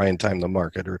should try and time the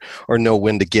market or know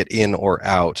when to get in or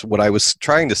out. What I was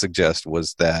trying to suggest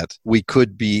was that we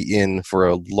could be in for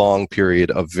a long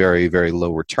period of very, very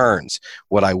low returns.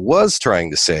 What I was trying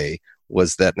to say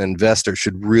was that an investor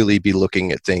should really be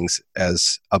looking at things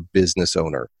as a business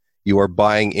owner. You are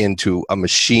buying into a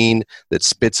machine that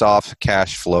spits off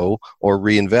cash flow or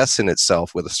reinvests in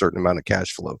itself with a certain amount of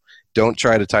cash flow. Don't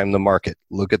try to time the market.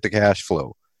 Look at the cash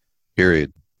flow,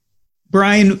 period.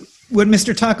 Brian, what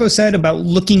Mr. Tako said about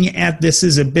looking at this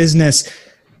as a business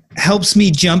helps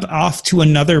me jump off to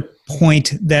another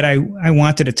point that I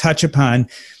wanted to touch upon.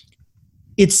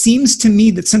 It seems to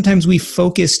me that sometimes we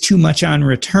focus too much on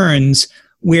returns,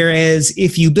 whereas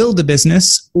if you build a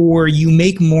business or you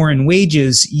make more in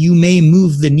wages, you may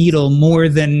move the needle more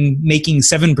than making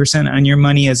 7% on your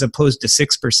money as opposed to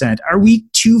 6%. Are we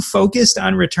too focused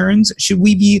on returns? Should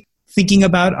we be thinking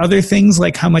about other things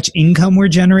like how much income we're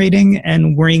generating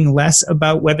and worrying less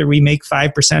about whether we make 5%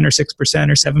 or 6%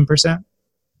 or 7%?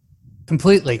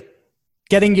 Completely.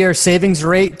 Getting your savings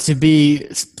rate to be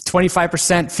 25%,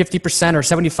 50%, or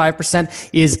 75%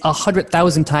 is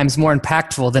 100,000 times more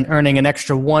impactful than earning an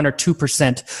extra 1 or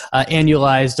 2%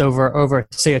 annualized over,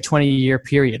 say, a 20-year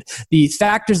period. The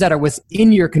factors that are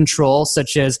within your control,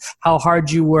 such as how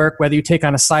hard you work, whether you take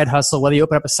on a side hustle, whether you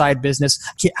open up a side business,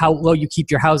 how low you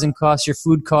keep your housing costs, your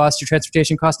food costs, your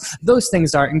transportation costs, those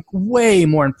things are way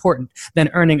more important than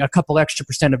earning a couple extra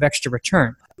percent of extra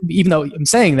return. Even though I'm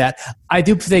saying that, I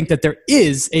do think that there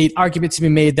is an argument to be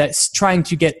made that trying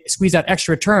to squeeze out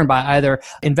extra return by either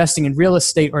investing in real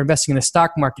estate or investing in the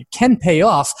stock market can pay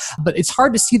off, but it's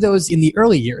hard to see those in the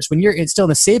early years. When you're still in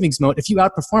the savings mode, if you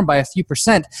outperform by a few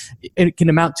percent, it can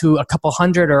amount to a couple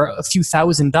hundred or a few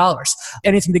 $1,000s.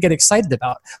 Anything to get excited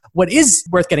about. What is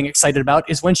worth getting excited about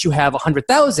is once you have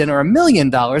 $100,000 or $1 million,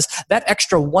 that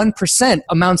extra 1%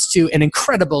 amounts to an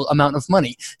incredible amount of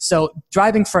money. So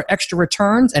driving for extra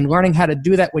returns and learning how to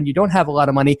do that when you don't have a lot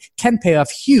of money can pay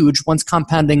off huge once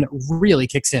compounding really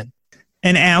kicks in.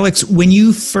 And Alex, when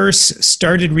you first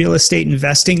started real estate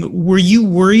investing, were you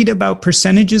worried about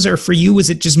percentages, or for you, was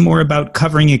it just more about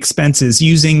covering expenses,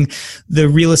 using the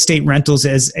real estate rentals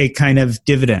as a kind of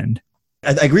dividend?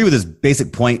 I agree with his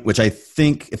basic point, which I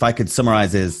think if I could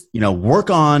summarize is, work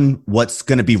on what's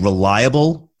going to be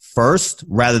reliable first,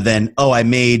 rather than, I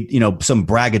made, some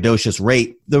braggadocious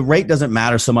rate. The rate doesn't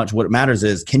matter so much. What matters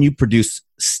is, can you produce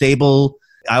stable,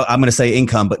 I'm going to say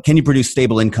income, but can you produce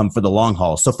stable income for the long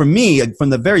haul? So for me, from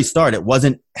the very start, it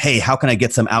wasn't, hey, how can I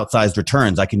get some outsized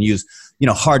returns? I can use,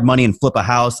 hard money and flip a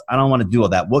house. I don't want to do all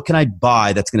that. What can I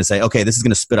buy that's going to say, okay, this is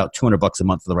going to spit out $200 a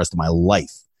month for the rest of my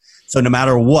life? So no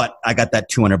matter what, I got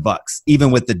that $200,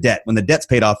 even with the debt. When the debt's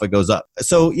paid off, it goes up.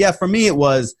 So yeah, for me, it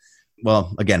was,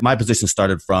 well, again, my position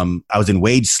started from, I was in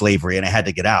wage slavery and I had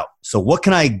to get out. So what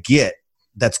can I get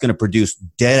that's going to produce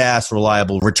dead-ass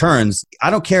reliable returns?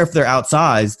 I don't care if they're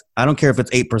outsized. I don't care if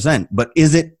it's 8%, but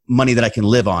is it money that I can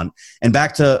live on? And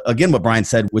back to, again, what Brian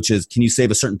said, which is, can you save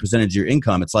a certain percentage of your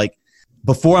income? It's like,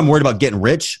 before I'm worried about getting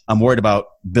rich, I'm worried about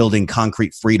building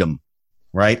concrete freedom,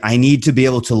 right? I need to be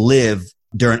able to live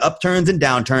during upturns and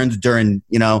downturns, during,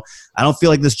 I don't feel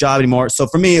like this job anymore. So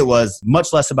for me, it was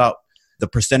much less about the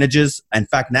percentages. In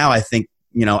fact, now I think,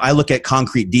 I look at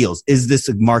concrete deals. Is this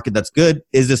a market that's good?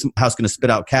 Is this house going to spit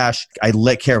out cash? I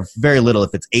care very little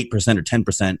if it's 8% or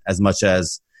 10%, as much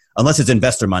as, unless it's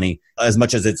investor money, as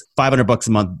much as it's $500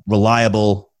 a month,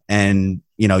 reliable. And,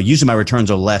 usually my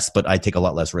returns are less, but I take a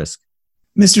lot less risk.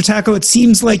 Mr. Tako, it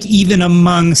seems like even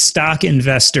among stock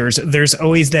investors, there's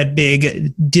always that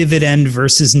big dividend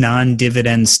versus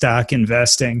non-dividend stock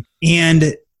investing.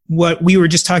 And what we were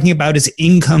just talking about is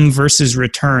income versus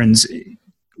returns.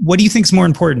 What do you think is more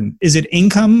important? Is it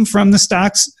income from the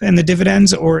stocks and the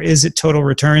dividends, or is it total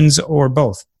returns, or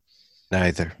both?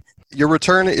 Neither. Your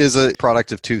return is a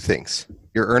product of two things: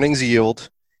 your earnings yield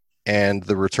and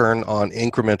the return on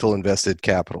incremental invested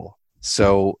capital.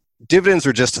 So dividends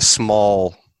are just a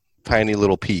small, tiny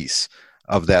little piece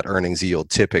of that earnings yield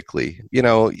typically.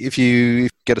 If you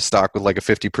get a stock with like a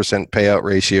 50% payout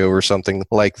ratio or something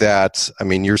like that,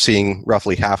 you're seeing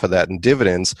roughly half of that in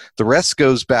dividends. The rest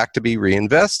goes back to be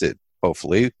reinvested,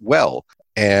 hopefully well.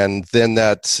 And then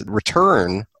that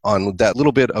return on that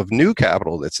little bit of new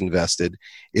capital that's invested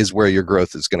is where your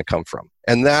growth is going to come from.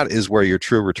 And that is where your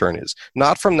true return is.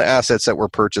 Not from the assets that were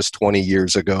purchased 20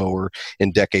 years ago or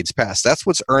in decades past. That's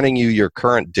what's earning you your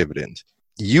current dividend.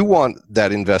 You want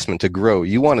that investment to grow.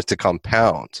 You want it to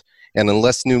compound. And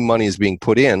unless new money is being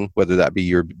put in, whether that be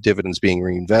your dividends being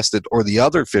reinvested or the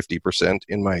other 50%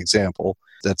 in my example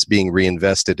that's being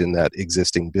reinvested in that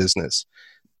existing business,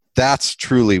 that's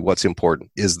truly what's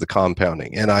important, is the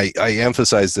compounding. And I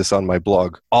emphasize this on my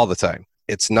blog all the time.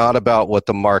 It's not about what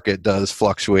the market does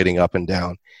fluctuating up and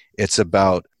down. It's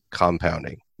about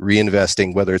compounding,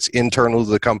 reinvesting, whether it's internal to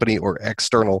the company or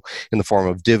external in the form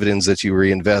of dividends that you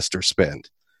reinvest or spend.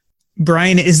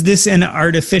 Brian, is this an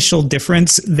artificial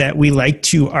difference that we like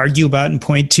to argue about and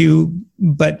point to,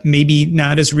 but maybe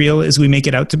not as real as we make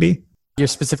it out to be? You're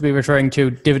specifically referring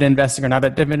to dividend investing or not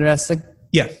dividend investing?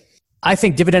 Yeah. I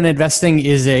think dividend investing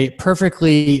is a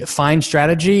perfectly fine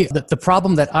strategy. The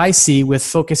problem that I see with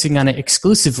focusing on it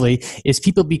exclusively is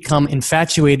people become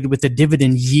infatuated with the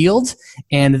dividend yield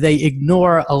and they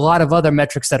ignore a lot of other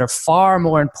metrics that are far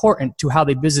more important to how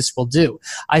the business will do.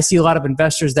 I see a lot of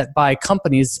investors that buy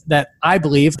companies that I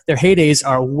believe their heydays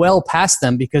are well past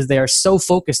them because they are so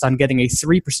focused on getting a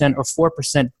 3% or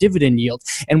 4% dividend yield.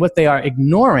 And what they are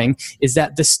ignoring is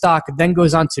that the stock then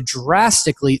goes on to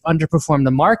drastically underperform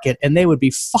the market, and they would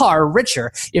be far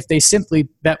richer if they simply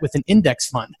bet with an index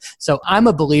fund. So I'm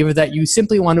a believer that you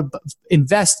simply want to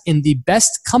invest in the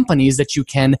best companies that you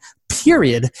can,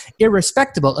 period,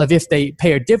 irrespective of if they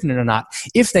pay a dividend or not.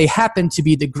 If they happen to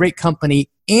be the great company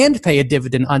and pay a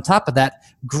dividend on top of that,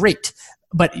 great.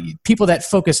 But people that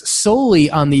focus solely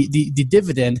on the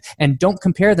dividend and don't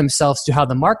compare themselves to how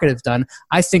the market has done,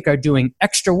 I think are doing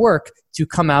extra work to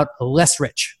come out less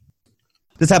rich.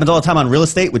 This happens all the time on real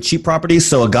estate with cheap properties.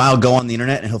 So a guy will go on the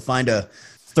internet and he'll find a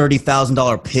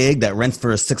 $30,000 pig that rents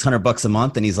for $600 a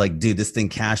month. And he's like, dude, this thing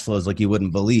cash flows like you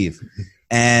wouldn't believe.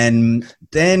 And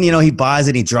then, he buys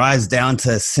it. He drives down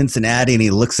to Cincinnati and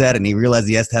he looks at it and he realizes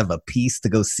he has to have a piece to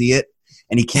go see it.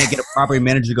 And he can't get a property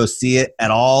manager to go see it at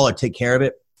all or take care of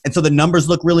it. And so the numbers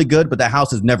look really good, but the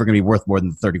house is never going to be worth more than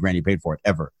the 30 grand you paid for it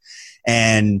ever.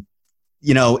 And,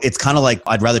 it's kind of like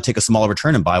I'd rather take a smaller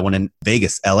return and buy one in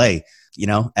Vegas, LA,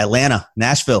 Atlanta,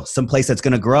 Nashville, someplace that's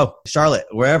going to grow, Charlotte,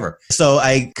 wherever. So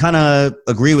I kind of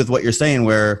agree with what you're saying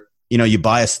where, you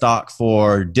buy a stock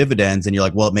for dividends and you're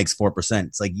like, well, it makes 4%.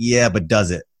 It's like, yeah, but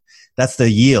does it? That's the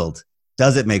yield.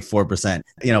 Does it make 4%?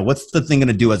 What's the thing going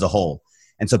to do as a whole?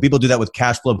 And so people do that with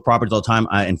cash flow properties all the time.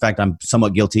 In fact, I'm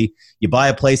somewhat guilty. You buy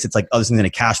a place, it's like, oh, this thing's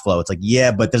going to cash flow. It's like,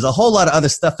 yeah, but there's a whole lot of other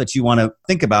stuff that you want to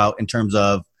think about in terms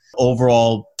of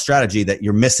overall strategy that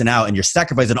you're missing out and you're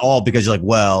sacrificing all because you're like,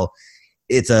 well,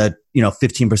 it's a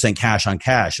 15% cash on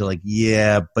cash. You're like,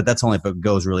 yeah, but that's only if it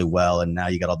goes really well. And now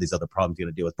you got all these other problems you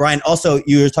got to deal with. Brian, also,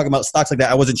 you were talking about stocks like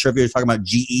that. I wasn't sure if you were talking about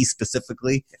GE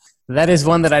specifically. That is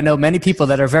one that I know many people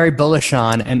that are very bullish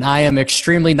on, and I am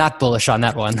extremely not bullish on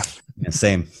that one. Yeah,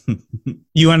 same.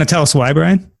 You want to tell us why,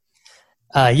 Brian?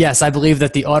 Yes, I believe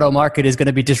that the auto market is going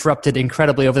to be disrupted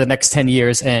incredibly over the next 10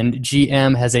 years, and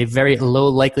GM has a very low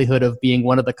likelihood of being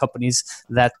one of the companies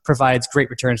that provides great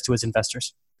returns to its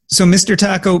investors. So, Mr.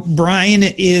 Tako, Brian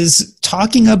is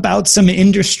talking about some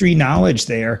industry knowledge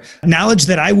there, knowledge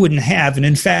that I wouldn't have. And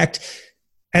in fact,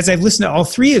 as I've listened to all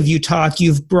three of you talk,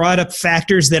 you've brought up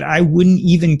factors that I wouldn't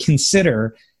even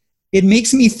consider. It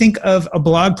makes me think of a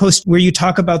blog post where you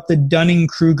talk about the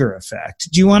Dunning-Kruger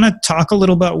effect. Do you want to talk a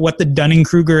little about what the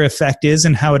Dunning-Kruger effect is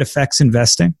and how it affects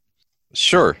investing?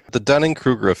 Sure. The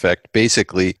Dunning-Kruger effect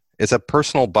basically is a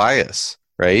personal bias,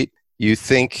 right? You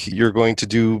think you're going to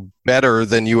do better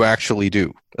than you actually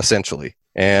do, essentially.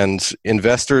 And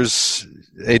investors,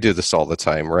 they do this all the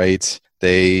time, right?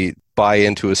 They buy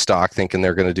into a stock thinking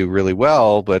they're going to do really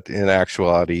well, but in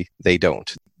actuality, they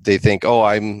don't. They think, oh,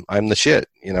 I'm the shit,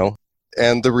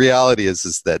 And the reality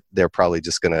is that they're probably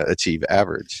just going to achieve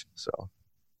average. So.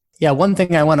 Yeah, one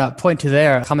thing I want to point to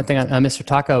there, commenting on Mr.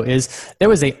 Tako, is there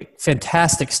was a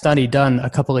fantastic study done a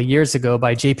couple of years ago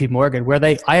by JP Morgan where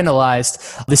they analyzed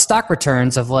the stock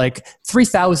returns of like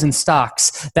 3,000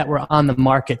 stocks that were on the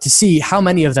market to see how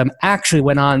many of them actually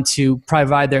went on to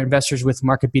provide their investors with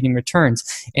market-beating returns.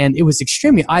 And it was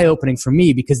extremely eye-opening for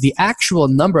me because the actual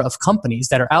number of companies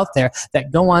that are out there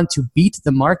that go on to beat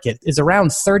the market is around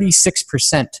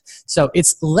 36%. So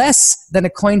it's less than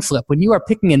a coin flip. When you are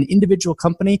picking an individual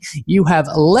company, you have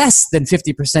less than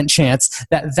 50% chance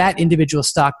that that individual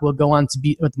stock will go on to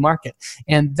beat the market.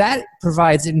 And that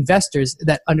provides investors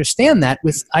that understand that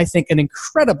with, I think, an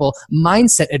incredible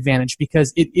mindset advantage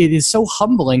because it is so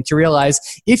humbling to realize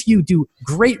if you do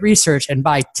great research and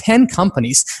buy 10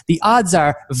 companies, the odds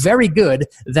are very good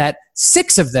that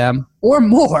 6 of them or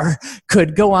more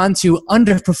could go on to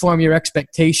underperform your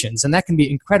expectations. And that can be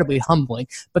incredibly humbling.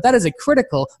 But that is a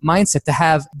critical mindset to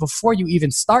have before you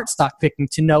even start stock picking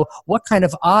to know what kind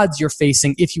of odds you're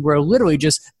facing if you were literally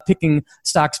just picking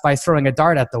stocks by throwing a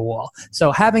dart at the wall.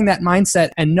 So having that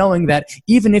mindset and knowing that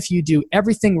even if you do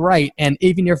everything right and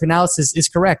even if your analysis is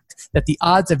correct, that the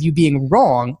odds of you being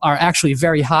wrong are actually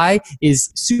very high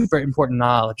is super important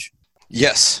knowledge.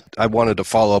 Yes, I wanted to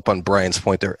follow up on Brian's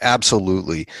point there.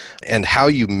 Absolutely. And how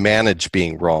you manage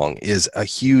being wrong is a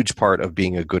huge part of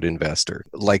being a good investor.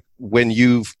 Like when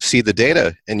you see the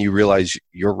data and you realize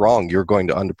you're wrong, you're going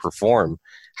to underperform,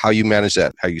 how you manage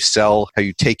that, how you sell, how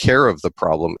you take care of the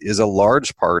problem is a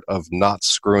large part of not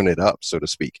screwing it up, so to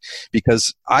speak.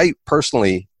 Because I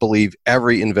personally believe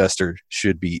every investor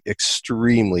should be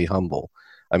extremely humble.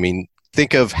 I mean,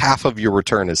 think of half of your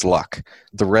return as luck.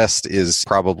 The rest is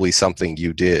probably something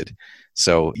you did.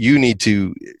 So you need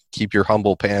to keep your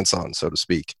humble pants on, so to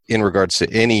speak, in regards to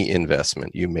any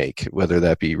investment you make, whether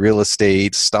that be real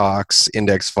estate, stocks,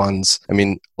 index funds. I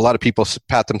mean, a lot of people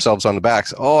pat themselves on the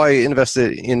backs. Oh, I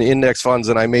invested in index funds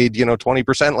and I made,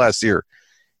 20% last year.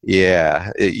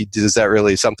 Yeah. Is that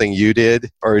really something you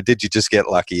did? Or did you just get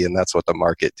lucky and that's what the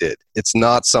market did? It's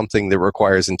not something that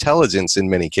requires intelligence in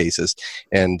many cases.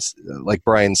 And like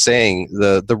Brian's saying,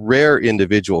 the rare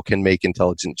individual can make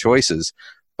intelligent choices,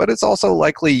 but it's also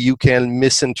likely you can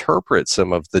misinterpret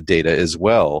some of the data as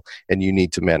well, and you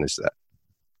need to manage that.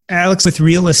 Alex, with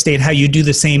real estate, how you do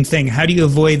the same thing? How do you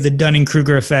avoid the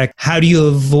Dunning-Kruger effect? How do you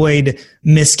avoid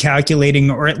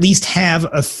miscalculating, or at least have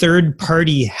a third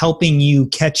party helping you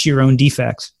catch your own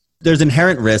defects? There's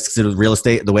inherent risks in real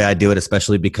estate, the way I do it,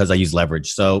 especially because I use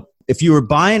leverage. So if you were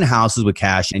buying houses with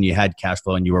cash and you had cash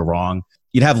flow and you were wrong,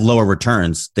 you'd have lower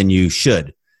returns than you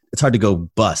should. It's hard to go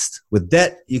bust. With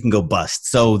debt, you can go bust.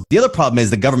 So the other problem is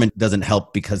the government doesn't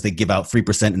help because they give out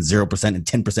 3% and 0% and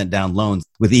 10% down loans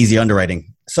with easy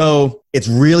underwriting. So it's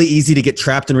really easy to get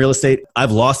trapped in real estate.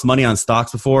 I've lost money on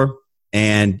stocks before,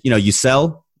 and you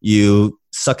sell, you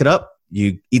suck it up,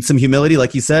 you eat some humility,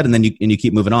 like you said, and then you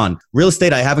keep moving on. Real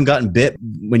estate, I haven't gotten bit.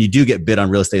 When you do get bit on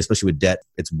real estate, especially with debt,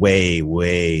 it's way,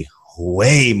 way,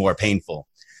 way more painful.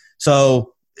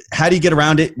 So how do you get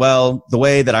around it? Well, the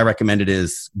way that I recommend it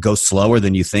is go slower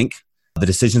than you think. The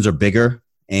decisions are bigger,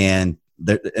 and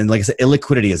like I said,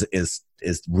 illiquidity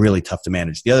is really tough to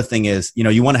manage. The other thing is,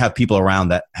 you want to have people around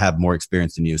that have more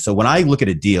experience than you. So when I look at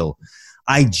a deal,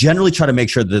 I generally try to make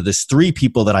sure that there's 3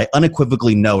 people that I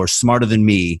unequivocally know are smarter than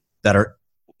me that are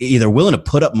either willing to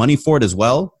put up money for it as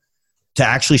well to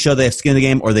actually show they have skin in the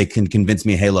game, or they can convince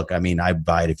me, hey, look, I'd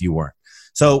buy it if you weren't.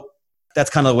 So that's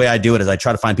kind of the way I do it, is I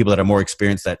try to find people that are more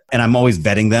experienced and I'm always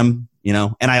vetting them,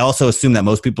 and I also assume that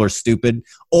most people are stupid,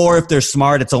 or if they're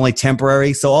smart, it's only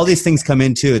temporary. So all these things come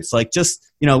into, it's like, just,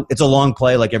 it's a long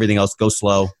play, like everything else. Go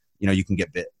slow, you can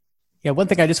get bit. Yeah, one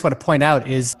thing I just want to point out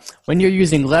is when you're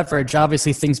using leverage,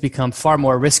 obviously things become far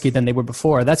more risky than they were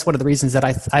before. That's one of the reasons that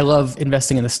I love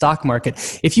investing in the stock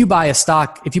market. If you buy a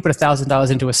stock, if you put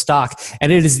 $1,000 into a stock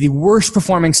and it is the worst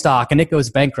performing stock and it goes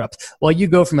bankrupt, well, you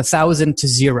go from 1,000 to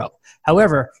 0.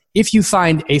 However, if you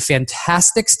find a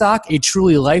fantastic stock, a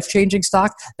truly life-changing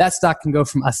stock, that stock can go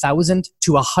from 1,000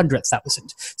 to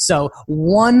 100,000. So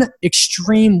one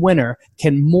extreme winner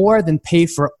can more than pay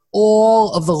for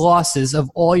all of the losses of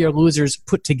all your losers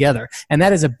put together. And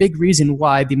that is a big reason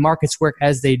why the markets work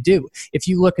as they do. If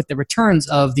you look at the returns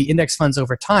of the index funds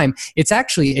over time, it's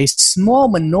actually a small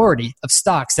minority of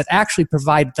stocks that actually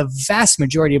provide the vast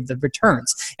majority of the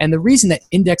returns. And the reason that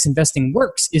index investing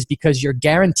works is because you're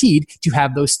guaranteed to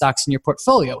have those stocks in your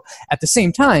portfolio. At the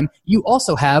same time, you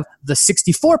also have the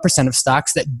 64% of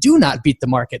stocks that do not beat the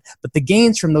market, but the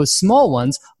gains from those small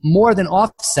ones more than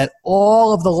offset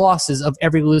all of the losses of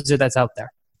every loser that's out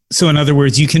there. So in other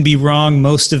words, you can be wrong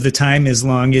most of the time as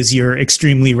long as you're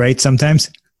extremely right sometimes?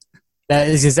 That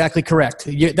is exactly correct.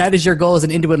 That is your goal as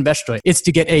an individual investor. It's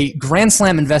to get a grand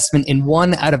slam investment in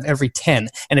 1 out of every 10.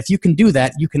 And if you can do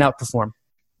that, you can outperform.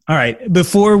 All right.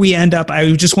 Before we end up,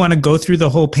 I just want to go through the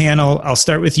whole panel. I'll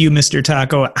start with you, Mr.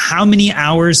 Tako. How many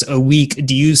hours a week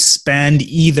do you spend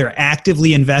either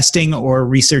actively investing or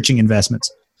researching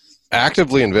investments?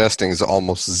 Actively investing is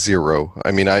almost 0.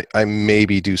 I mean, I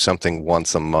maybe do something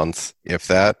once a month, if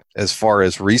that. As far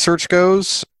as research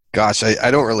goes, gosh,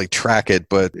 I don't really track it,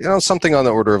 but something on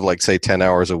the order of say 10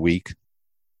 hours a week.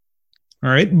 All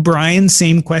right. Brian,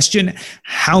 same question.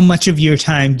 How much of your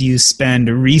time do you spend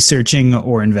researching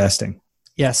or investing?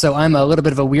 Yeah, so I'm a little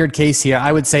bit of a weird case here.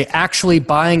 I would say actually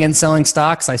buying and selling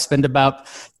stocks, I spend about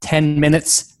 10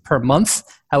 minutes per month.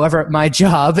 However, my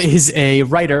job is a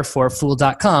writer for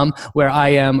Fool.com, where I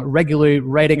am regularly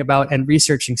writing about and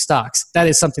researching stocks. That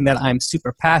is something that I'm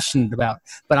super passionate about.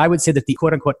 But I would say that the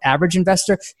quote-unquote average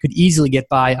investor could easily get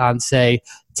by on, say,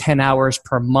 10 hours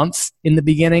per month in the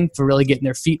beginning for really getting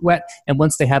their feet wet. And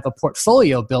once they have a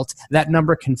portfolio built, that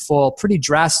number can fall pretty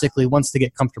drastically once they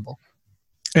get comfortable.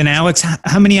 And Alex,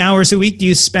 how many hours a week do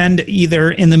you spend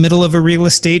either in the middle of a real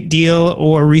estate deal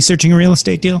or researching a real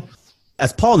estate deal?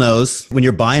 As Paul knows, when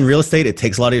you're buying real estate, it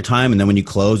takes a lot of your time. And then when you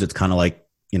close, it's kind of like,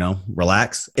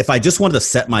 relax. If I just wanted to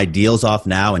set my deals off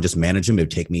now and just manage them, it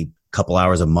would take me a couple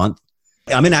hours a month.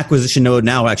 I'm in acquisition mode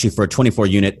now, actually, for a 24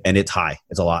 unit, and it's high.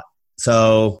 It's a lot.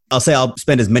 So I'll say I'll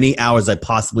spend as many hours as I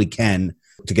possibly can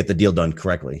to get the deal done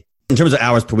correctly. In terms of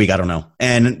hours per week, I don't know.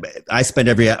 And I spend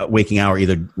every waking hour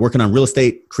either working on real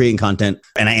estate, creating content,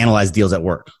 and I analyze deals at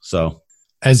work. So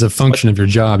As a function of your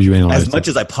job, you analyze as much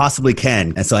as I possibly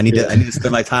can. And so I need to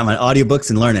spend my time on audiobooks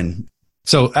and learning.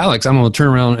 So, Alex, I'm going to turn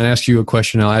around and ask you a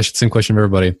question. I'll ask you the same question of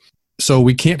everybody. So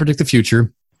we can't predict the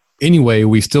future. Anyway,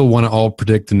 we still want to all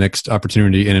predict the next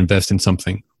opportunity and invest in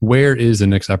something. Where is the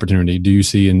next opportunity do you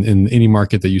see in any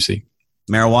market that you see?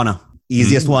 Marijuana.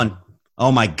 Easiest one.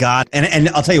 Oh, my God. And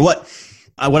I'll tell you what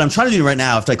I'm trying to do right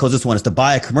now after I close this one is to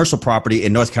buy a commercial property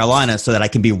in North Carolina so that I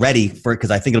can be ready for it because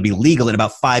I think it'll be legal in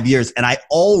about 5 years. And I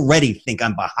already think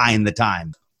I'm behind the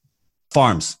time.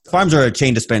 Farms. Farms are a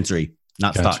chain dispensary,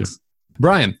 not stocks.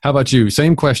 Brian, how about you?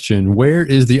 Same question. Where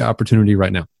is the opportunity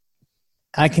right now?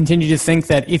 I continue to think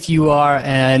that if you are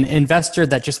an investor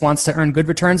that just wants to earn good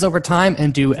returns over time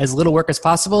and do as little work as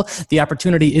possible, the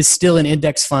opportunity is still in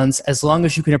index funds as long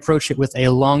as you can approach it with a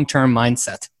long-term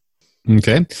mindset.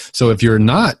 Okay. So if you're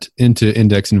not into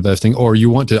index investing or you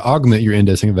want to augment your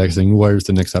index investing, where's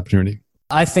the next opportunity?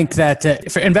 I think that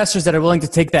for investors that are willing to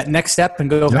take that next step and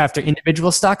go after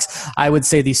individual stocks, I would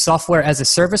say the software as a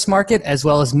service market as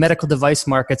well as medical device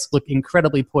markets look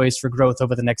incredibly poised for growth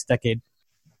over the next decade.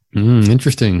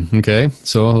 Interesting. Okay.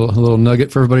 So a little nugget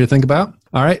for everybody to think about.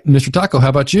 All right. Mr. Tako, how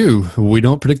about you? We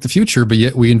don't predict the future, but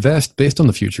yet we invest based on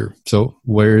the future. So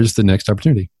where's the next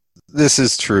opportunity? This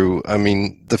is true. I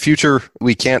mean, the future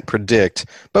we can't predict,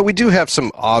 but we do have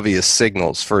some obvious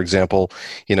signals. For example,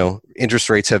 interest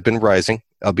rates have been rising,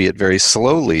 albeit very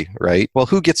slowly, right? Well,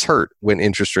 who gets hurt when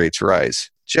interest rates rise?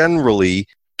 Generally,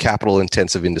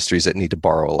 capital-intensive industries that need to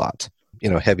borrow a lot.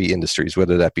 Heavy industries,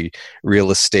 whether that be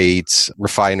real estate,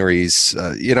 refineries,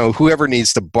 whoever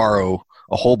needs to borrow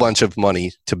a whole bunch of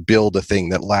money to build a thing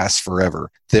that lasts forever,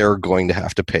 they're going to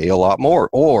have to pay a lot more.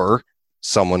 Or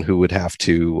someone who would have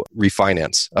to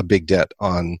refinance a big debt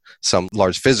on some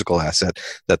large physical asset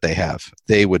that they have,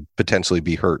 they would potentially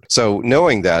be hurt. So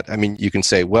knowing that, I mean, you can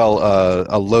say, well,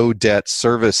 a low debt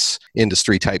service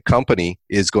industry type company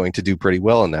is going to do pretty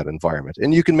well in that environment.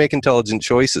 And you can make intelligent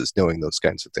choices knowing those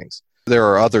kinds of things. There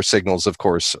are other signals, of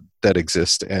course, that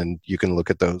exist, and you can look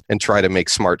at those and try to make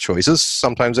smart choices.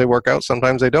 Sometimes they work out,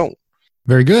 sometimes they don't.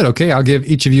 Very good. Okay, I'll give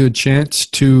each of you a chance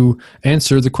to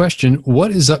answer the question, what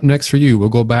is up next for you? We'll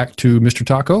go back to Mr.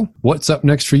 Tako. What's up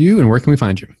next for you, and where can we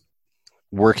find you?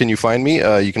 Where can you find me?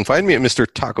 You can find me at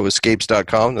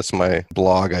MrTacoEscapes.com. That's my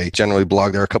blog. I generally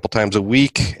blog there a couple times a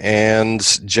week, and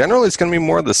generally it's going to be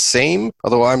more of the same,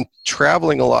 although I'm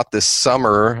traveling a lot this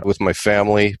summer with my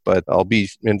family, but I'll be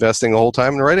investing the whole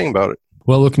time and writing about it.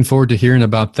 Well, looking forward to hearing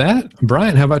about that.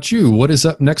 Brian, how about you? What is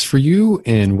up next for you,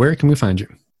 and where can we find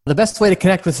you? The best way to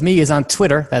connect with me is on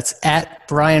Twitter. That's at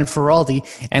Brian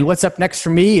Feroldi. And what's up next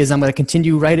for me is I'm going to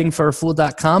continue writing for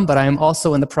Fool.com, but I am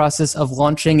also in the process of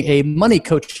launching a money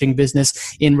coaching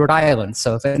business in Rhode Island.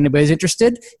 So if anybody's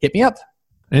interested, hit me up.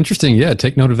 Interesting. Yeah,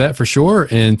 take note of that for sure.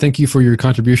 And thank you for your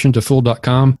contribution to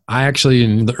Fool.com. I actually,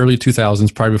 in the early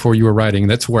 2000s, probably before you were writing,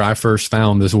 that's where I first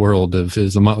found this world of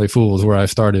The Motley Fool is where I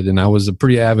started. And I was a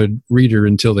pretty avid reader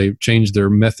until they changed their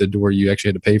method to where you actually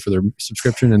had to pay for their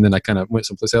subscription. And then I kind of went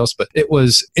someplace else. But it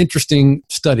was interesting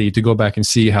study to go back and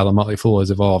see how The Motley Fool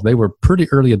has evolved. They were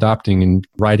pretty early adopting and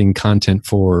writing content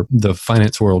for the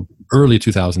finance world, early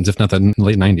 2000s, if not the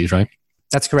late 90s, right?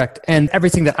 That's correct. And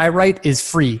everything that I write is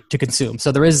free to consume.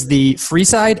 So there is the free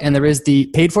side and there is the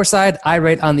paid for side. I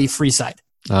write on the free side.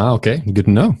 Okay. Good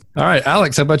to know. All right.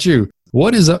 Alex, how about you?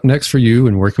 What is up next for you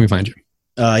and where can we find you?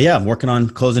 I'm working on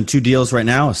closing 2 deals right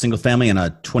now, a single family and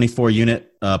a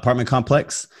 24-unit apartment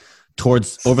complex.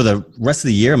 Over the rest of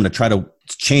the year, I'm going to try to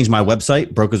change my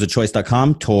website,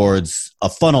 brokersofchoice.com, towards a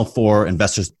funnel for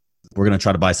investors. We're going to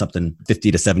try to buy something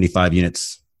 50 to 75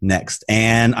 units next.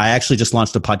 And I actually just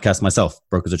launched a podcast myself,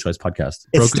 Brokers of Choice podcast.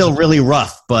 It's still really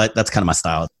rough, but that's kind of my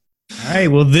style. All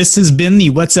right. Well, this has been the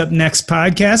What's Up Next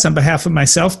podcast. On behalf of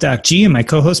myself, Doc G, and my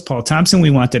co-host, Paul Thompson, we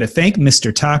wanted to thank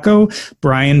Mr. Tako,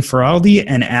 Brian Feroldi,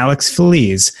 and Alex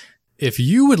Felice. If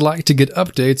you would like to get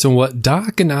updates on what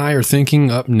Doc and I are thinking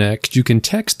up next, you can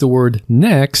text the word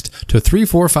NEXT to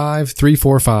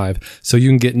 345-345 so you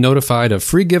can get notified of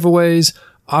free giveaways,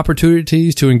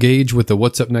 opportunities to engage with the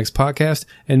What's Up Next podcast,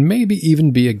 and maybe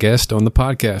even be a guest on the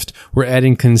podcast. We're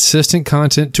adding consistent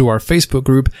content to our Facebook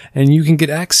group, and you can get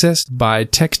access by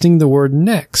texting the word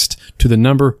NEXT to the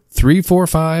number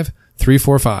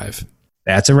 345-345.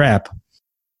 That's a wrap.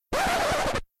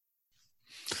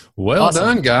 Well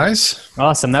done, guys.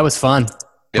 Awesome. That was fun.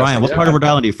 Brian, what part of Rhode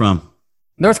Island are you from?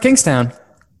 North Kingstown.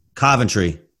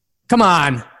 Coventry. Come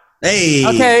on. Hey.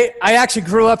 Okay, I actually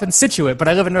grew up in Scituate, but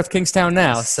I live in North Kingstown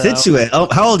now. So. Scituate. Oh,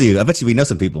 how old are you? I bet you we know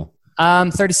some people.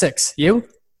 36. You?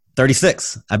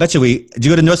 36. I bet you did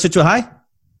you go to North Scituate High?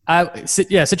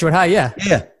 Situate High, yeah.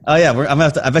 Yeah. Oh yeah.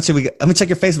 I bet you let me check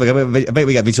your Facebook. I bet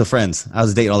we got mutual friends. I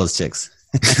was dating all those chicks.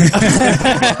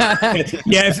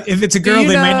 Yeah, if it's a girl,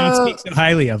 they might not speak so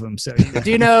highly of him. So, do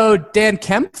you know Dan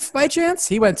Kemp by chance?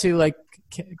 He went to like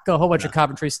a whole bunch of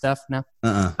Coventry stuff. No.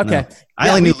 Okay. No. I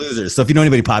only knew losers. So if you know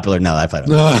anybody popular, no, I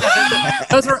probably don't.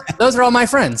 those are all my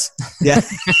friends. Yeah.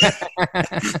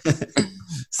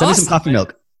 Send me some coffee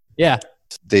milk. Yeah.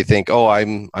 They think, oh,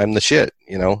 I'm the shit,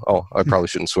 you know. Oh, I probably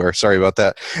shouldn't swear. Sorry about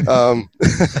that.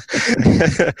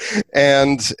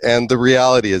 And the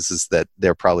reality is that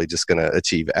they're probably just going to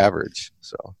achieve average.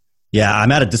 So yeah,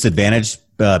 I'm at a disadvantage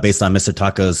based on Mr.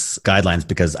 Taco's guidelines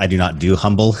because I do not do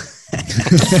humble.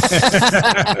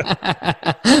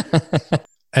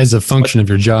 As a function of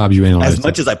your job, you analyze as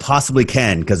much as I possibly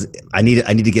can because I need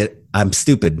to get. I'm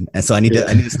stupid, and so I need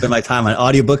to spend my time on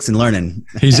audiobooks and learning.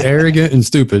 He's arrogant and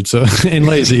stupid, and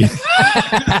lazy,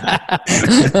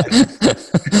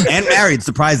 and married.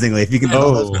 Surprisingly, if you can do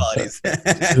all those qualities,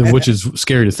 which is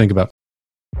scary to think about.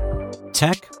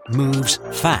 Tech moves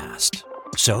fast,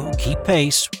 so keep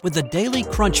pace with the Daily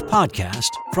Crunch podcast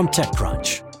from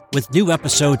TechCrunch. With new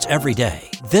episodes every day,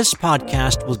 this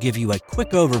podcast will give you a quick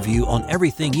overview on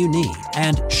everything you need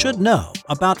and should know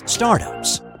about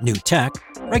startups, new tech,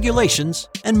 regulations,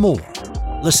 and more.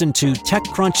 Listen to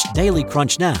TechCrunch Daily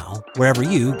Crunch now, wherever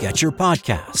you get your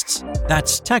podcasts.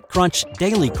 That's TechCrunch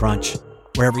Daily Crunch,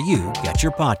 wherever you get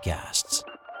your podcasts.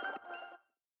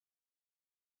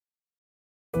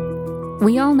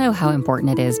 We all know how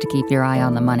important it is to keep your eye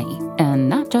on the money, and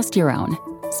not just your own.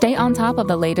 Stay on top of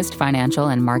the latest financial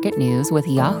and market news with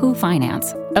Yahoo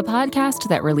Finance, a podcast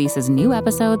that releases new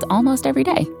episodes almost every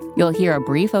day. You'll hear a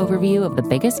brief overview of the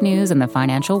biggest news in the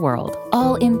financial world,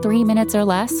 all in 3 minutes or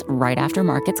less right after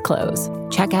markets close.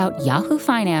 Check out Yahoo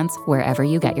Finance wherever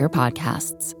you get your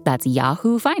podcasts. That's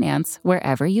Yahoo Finance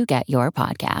wherever you get your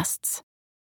podcasts.